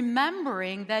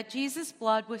 remembering that Jesus'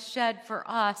 blood was shed for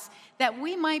us, that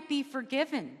we might be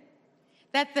forgiven,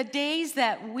 that the days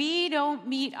that we don't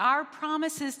meet our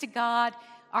promises to God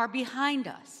are behind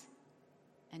us.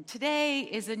 And today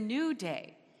is a new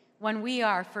day when we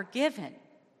are forgiven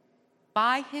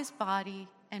by his body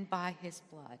and by his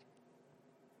blood.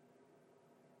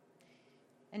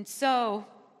 And so,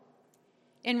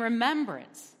 in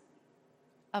remembrance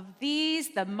of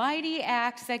these, the mighty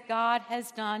acts that God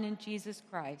has done in Jesus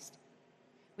Christ,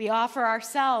 we offer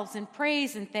ourselves in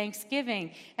praise and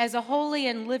thanksgiving as a holy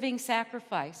and living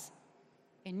sacrifice,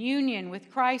 in union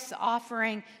with Christ's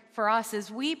offering for us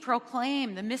as we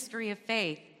proclaim the mystery of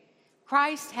faith.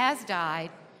 Christ has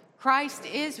died, Christ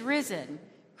is risen,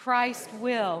 Christ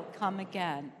will come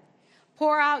again.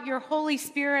 Pour out your Holy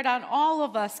Spirit on all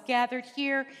of us gathered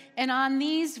here and on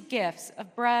these gifts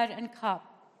of bread and cup.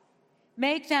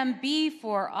 Make them be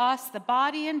for us the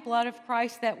body and blood of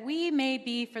Christ, that we may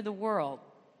be for the world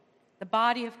the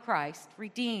body of Christ,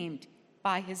 redeemed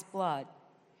by his blood.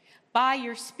 By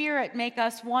your Spirit, make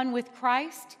us one with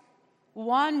Christ,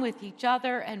 one with each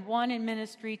other, and one in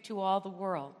ministry to all the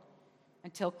world,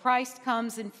 until Christ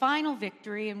comes in final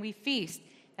victory and we feast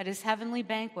at his heavenly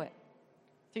banquet.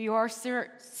 Through your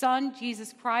Son,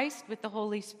 Jesus Christ, with the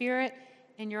Holy Spirit,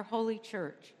 in your holy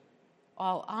church.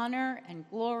 All honor and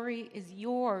glory is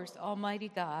yours,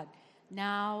 Almighty God,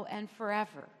 now and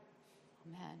forever.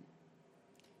 Amen.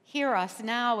 Hear us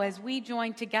now as we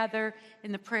join together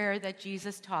in the prayer that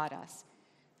Jesus taught us.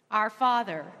 Our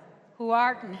Father, who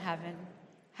art in heaven,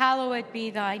 hallowed be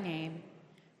thy name.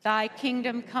 Thy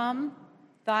kingdom come,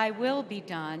 thy will be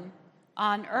done,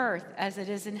 on earth as it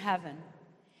is in heaven.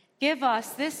 Give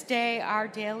us this day our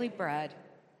daily bread,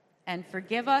 and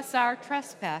forgive us our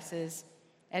trespasses,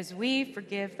 as we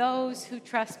forgive those who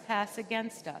trespass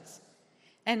against us.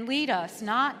 And lead us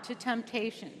not to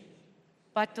temptation,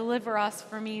 but deliver us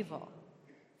from evil.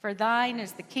 For thine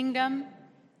is the kingdom,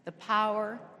 the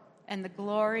power, and the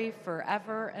glory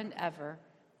forever and ever.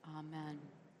 Amen.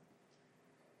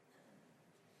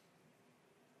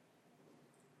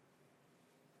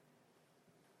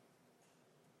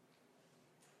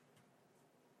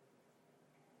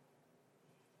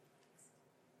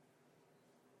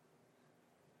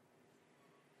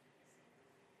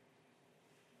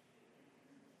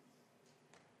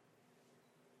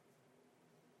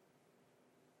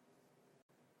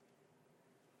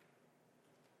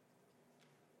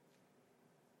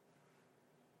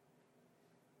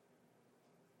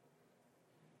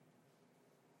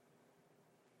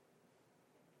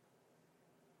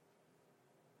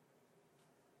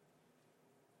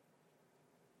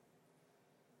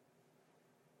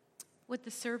 Would the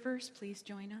servers please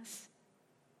join us?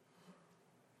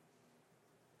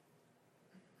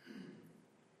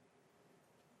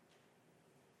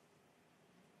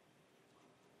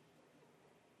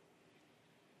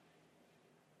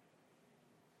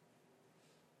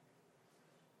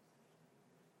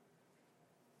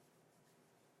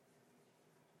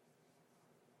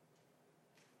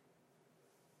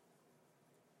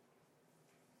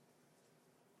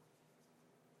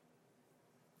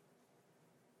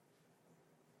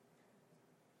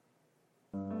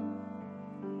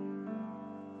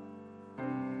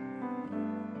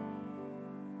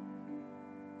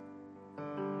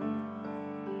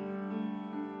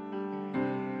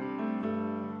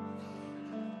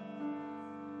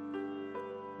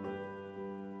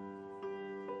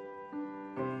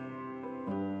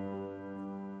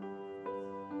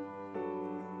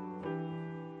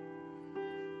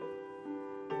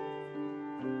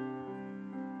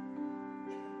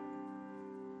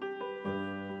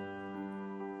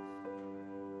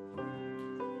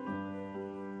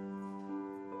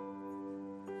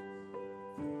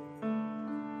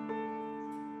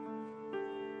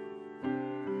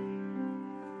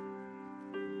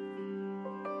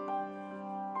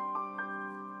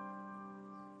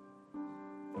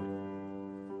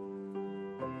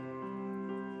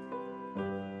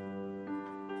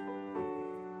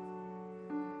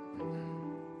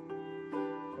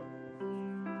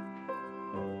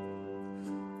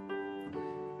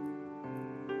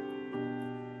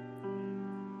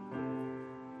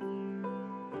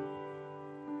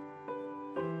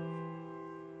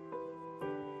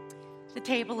 The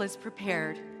table is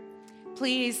prepared.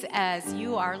 Please, as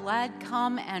you are led,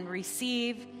 come and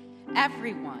receive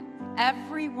everyone.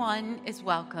 Everyone is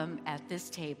welcome at this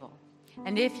table.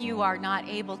 And if you are not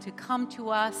able to come to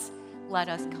us, let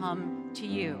us come to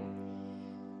you.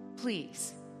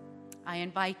 Please, I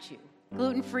invite you.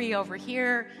 Gluten-free over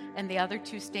here, and the other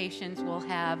two stations will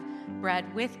have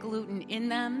bread with gluten in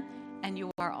them, and you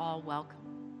are all welcome.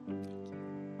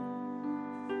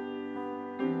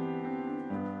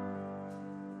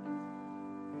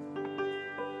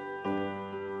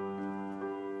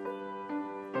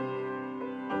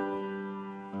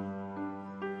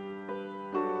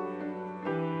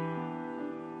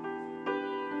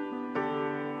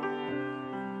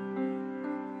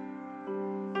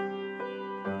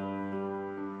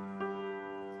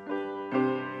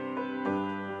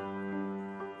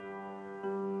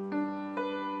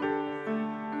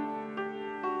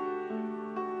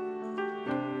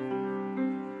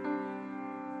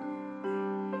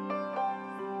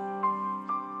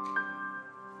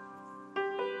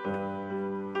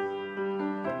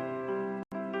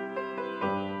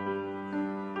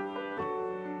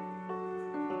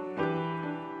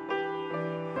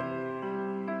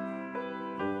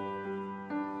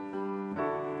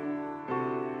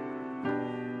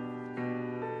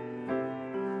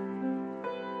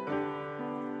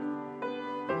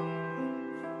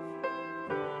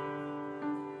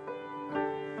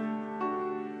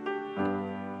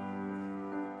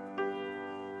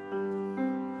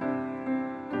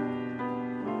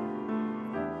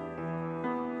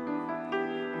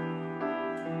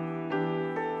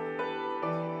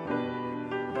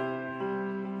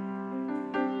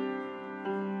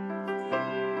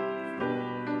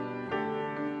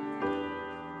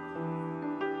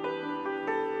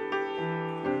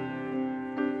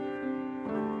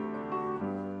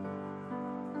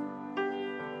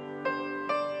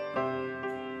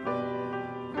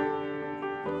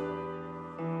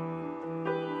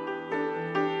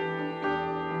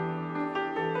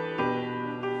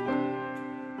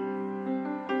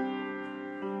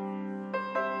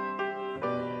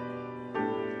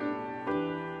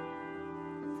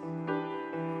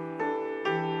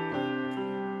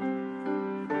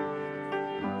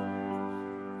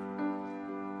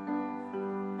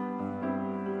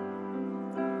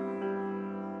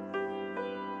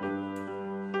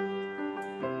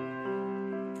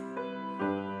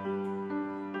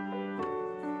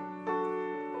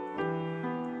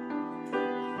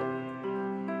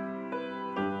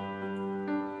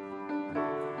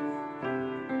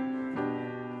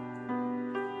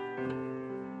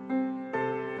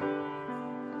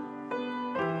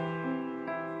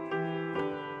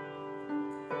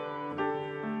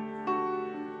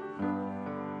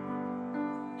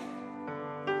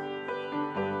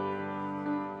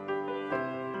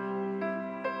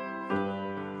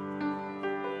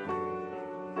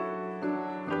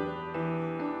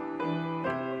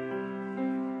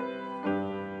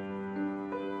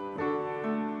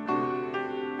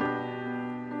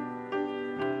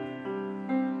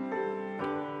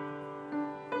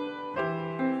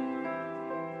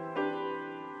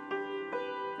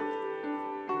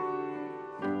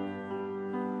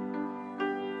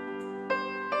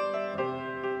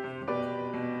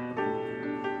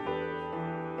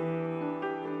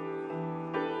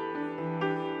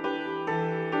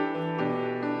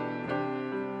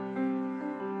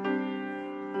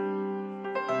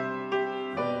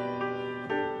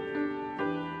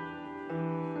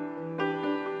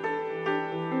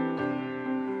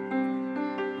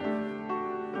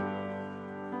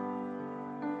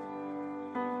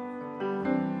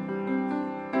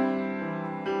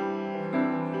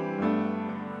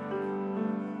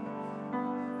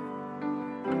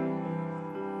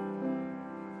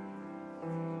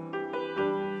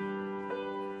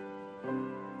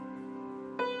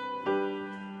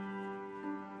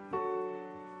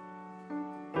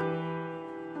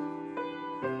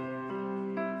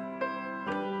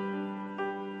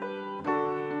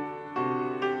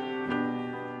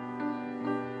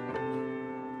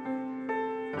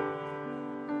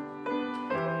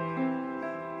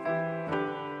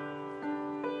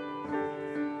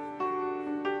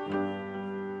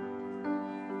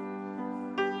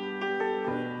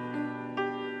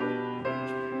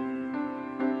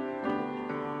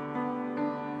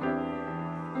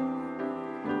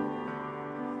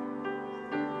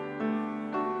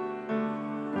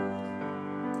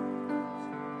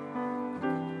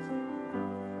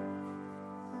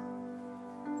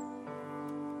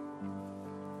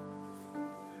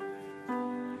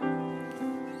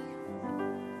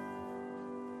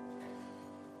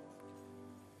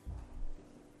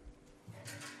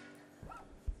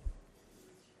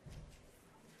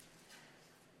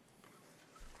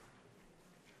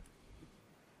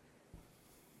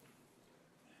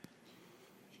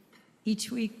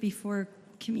 Each week before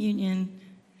communion,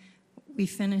 we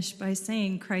finish by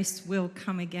saying Christ will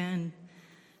come again.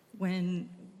 When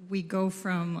we go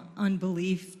from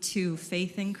unbelief to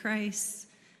faith in Christ,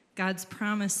 God's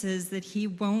promise is that he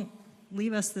won't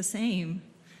leave us the same,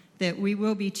 that we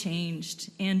will be changed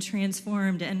and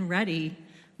transformed and ready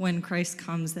when Christ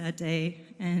comes that day,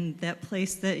 and that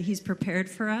place that he's prepared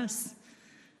for us,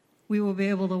 we will be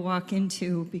able to walk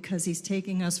into because he's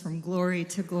taking us from glory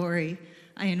to glory.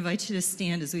 I invite you to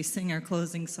stand as we sing our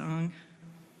closing song.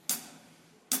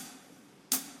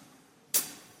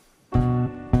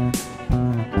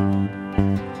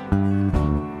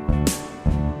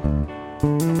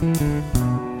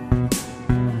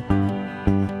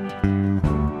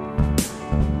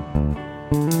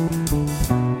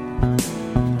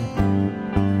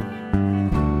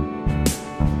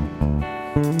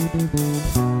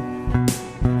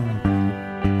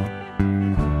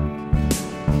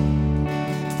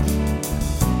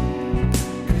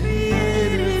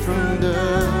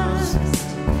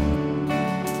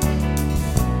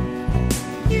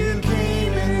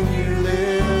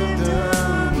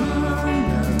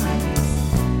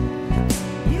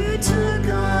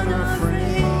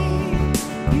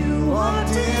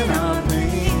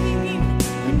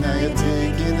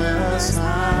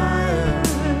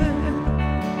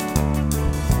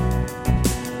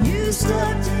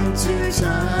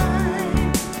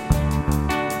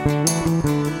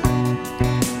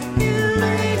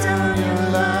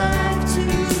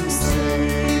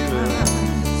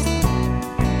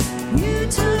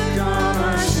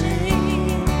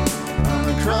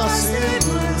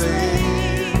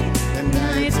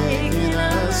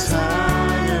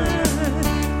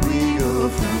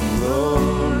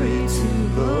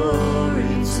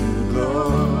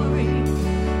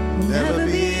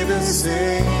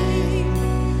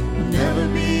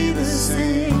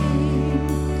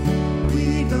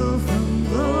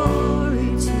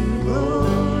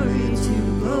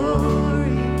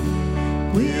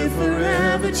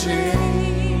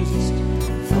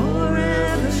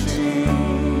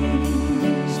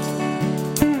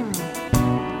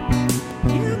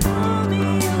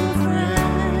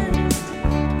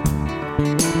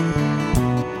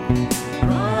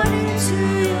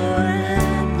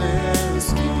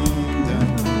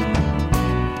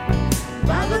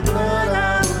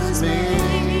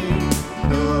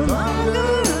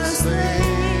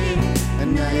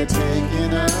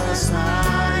 Taking us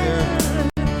higher,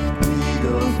 we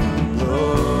go from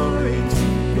glory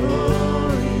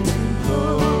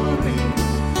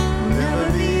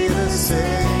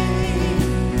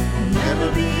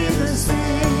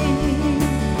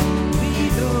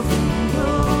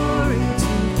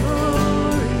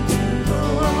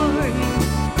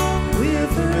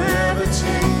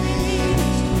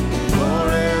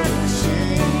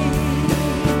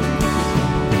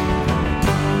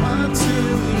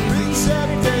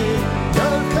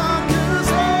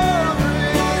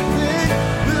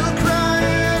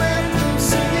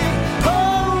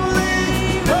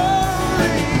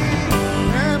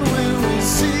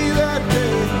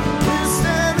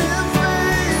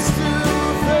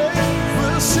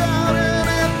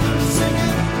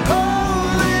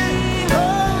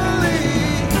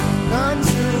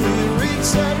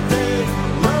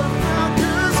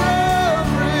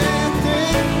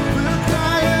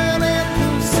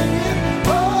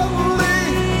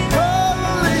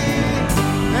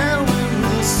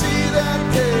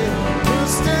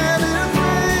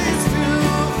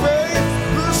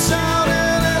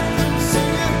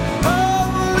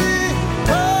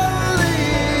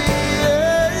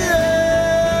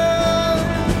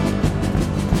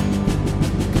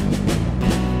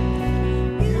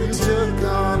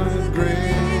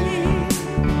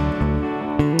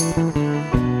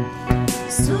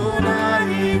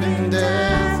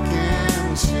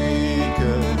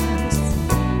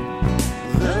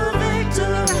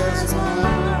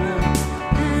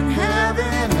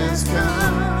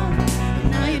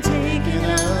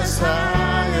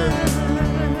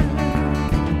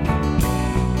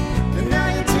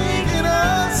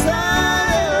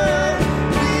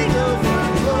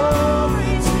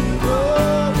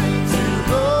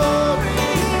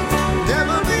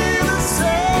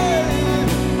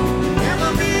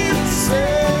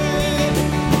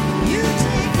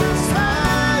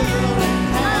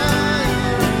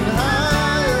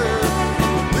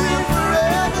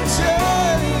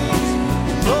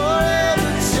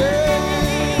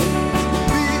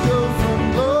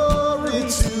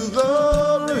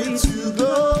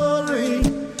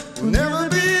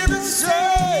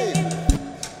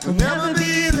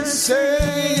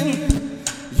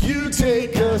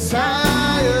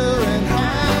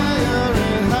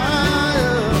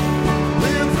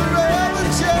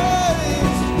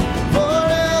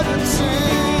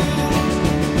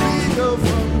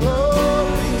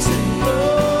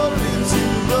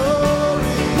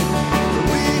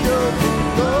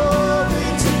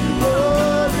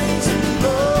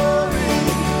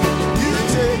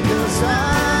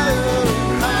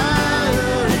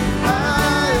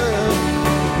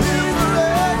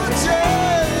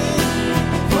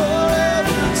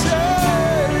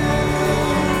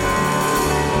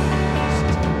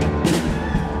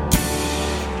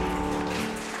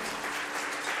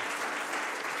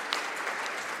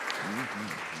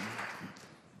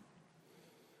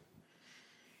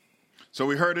So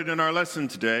we heard it in our lesson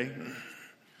today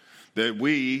that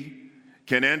we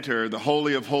can enter the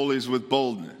Holy of Holies with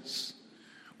boldness.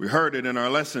 We heard it in our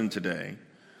lesson today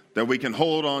that we can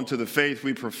hold on to the faith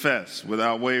we profess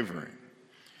without wavering.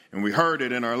 And we heard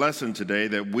it in our lesson today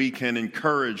that we can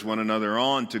encourage one another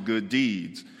on to good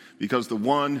deeds because the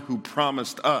one who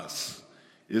promised us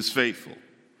is faithful.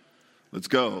 Let's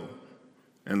go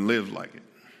and live like it.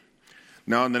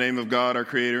 Now, in the name of God, our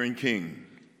Creator and King,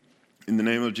 in the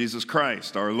name of Jesus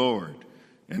Christ, our Lord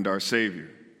and our Savior,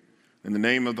 in the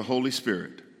name of the Holy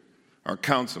Spirit, our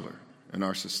Counselor and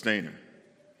our Sustainer,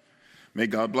 may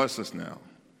God bless us now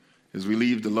as we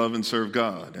leave to love and serve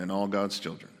God and all God's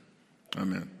children.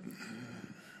 Amen.